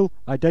 Personal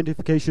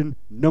identification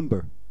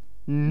number.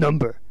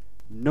 Number.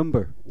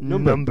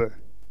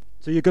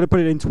 So you're going to put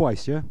it in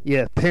twice, yeah?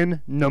 Yeah.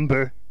 Pin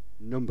number.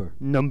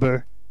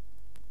 Number.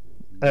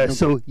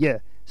 So yeah.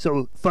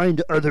 So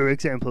find other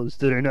examples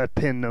that are not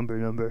pin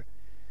number,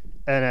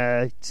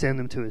 and send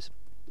them to us.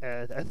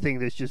 I think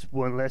there's just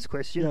one last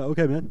question. Yeah.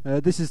 Okay, man.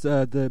 This is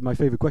my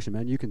favorite question,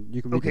 man. You can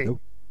read Okay. it though.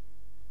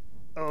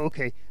 Oh,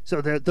 okay.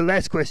 So the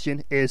last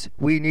question is,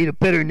 we need a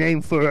better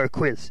name for our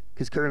quiz,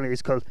 because currently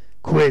it's called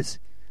Quiz,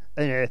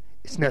 and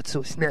it's not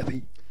so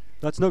snappy.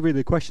 That's not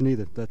really a question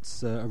either.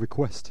 That's a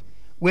request.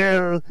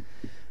 Well,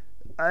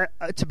 I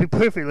to be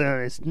perfectly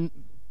honest,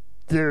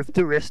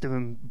 the rest of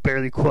them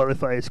barely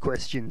qualify as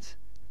questions.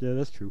 Yeah,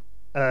 that's true.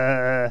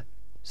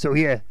 So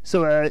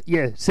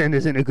send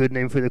us in a good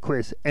name for the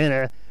quiz,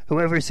 and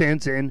whoever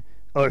sends in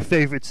our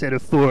favorite set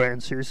of 4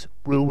 answers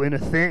will win a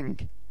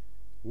thing.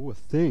 Ooh, a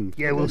thing.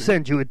 Yeah, we'll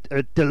send you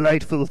a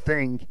delightful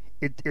thing.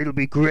 It'll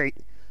be great.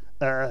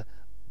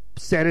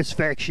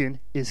 Satisfaction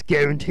is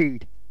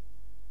guaranteed.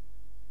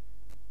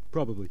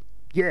 Probably.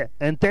 Yeah,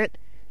 and that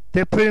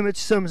pretty much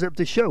sums up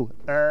the show.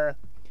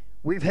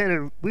 We've had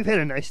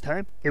a nice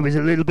time. It was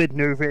a little bit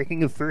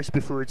nerve-wracking at first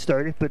before it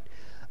started, but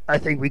I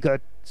think we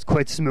got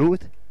quite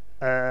smooth.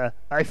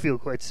 I feel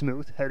quite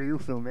smooth. How do you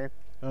feel, man?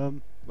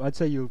 I'd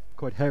say you're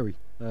quite hairy.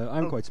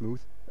 I'm quite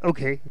smooth.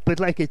 Okay, but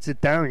like it's a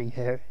Downey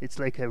hair. It's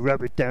like a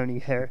Robert Downey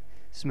hair.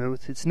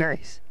 Smooth. It's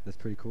nice. That's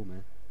pretty cool,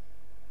 man.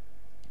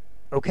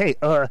 Okay,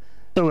 so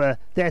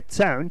that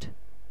sound,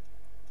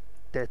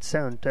 I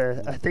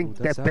think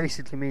that that sound?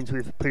 basically means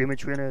we've pretty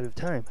much run out of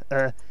time.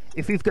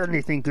 If you've got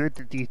anything good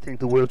that you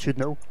think the world should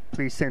know,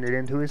 please send it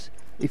in to us.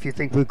 If you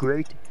think we're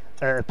great,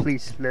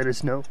 please let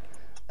us know.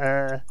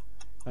 And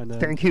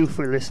Thank you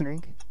for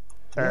listening.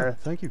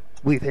 thank you.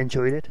 We've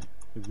enjoyed it.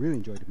 I really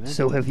enjoyed it, man.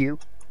 So have you.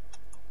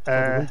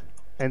 Probably.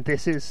 And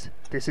this is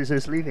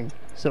us leaving.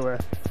 So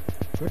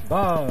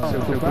Goodbye. so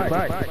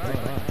goodbye.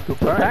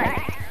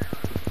 Goodbye.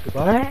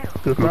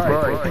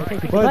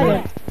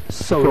 Goodbye.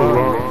 So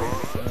long.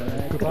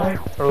 Goodbye.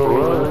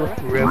 Au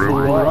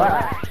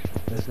revoir.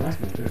 That's nice,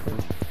 man.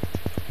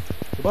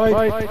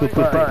 Goodbye.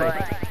 Goodbye.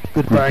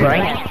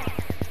 Goodbye.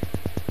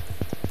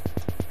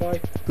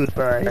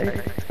 Goodbye.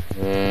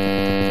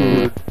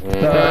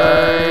 Goodbye.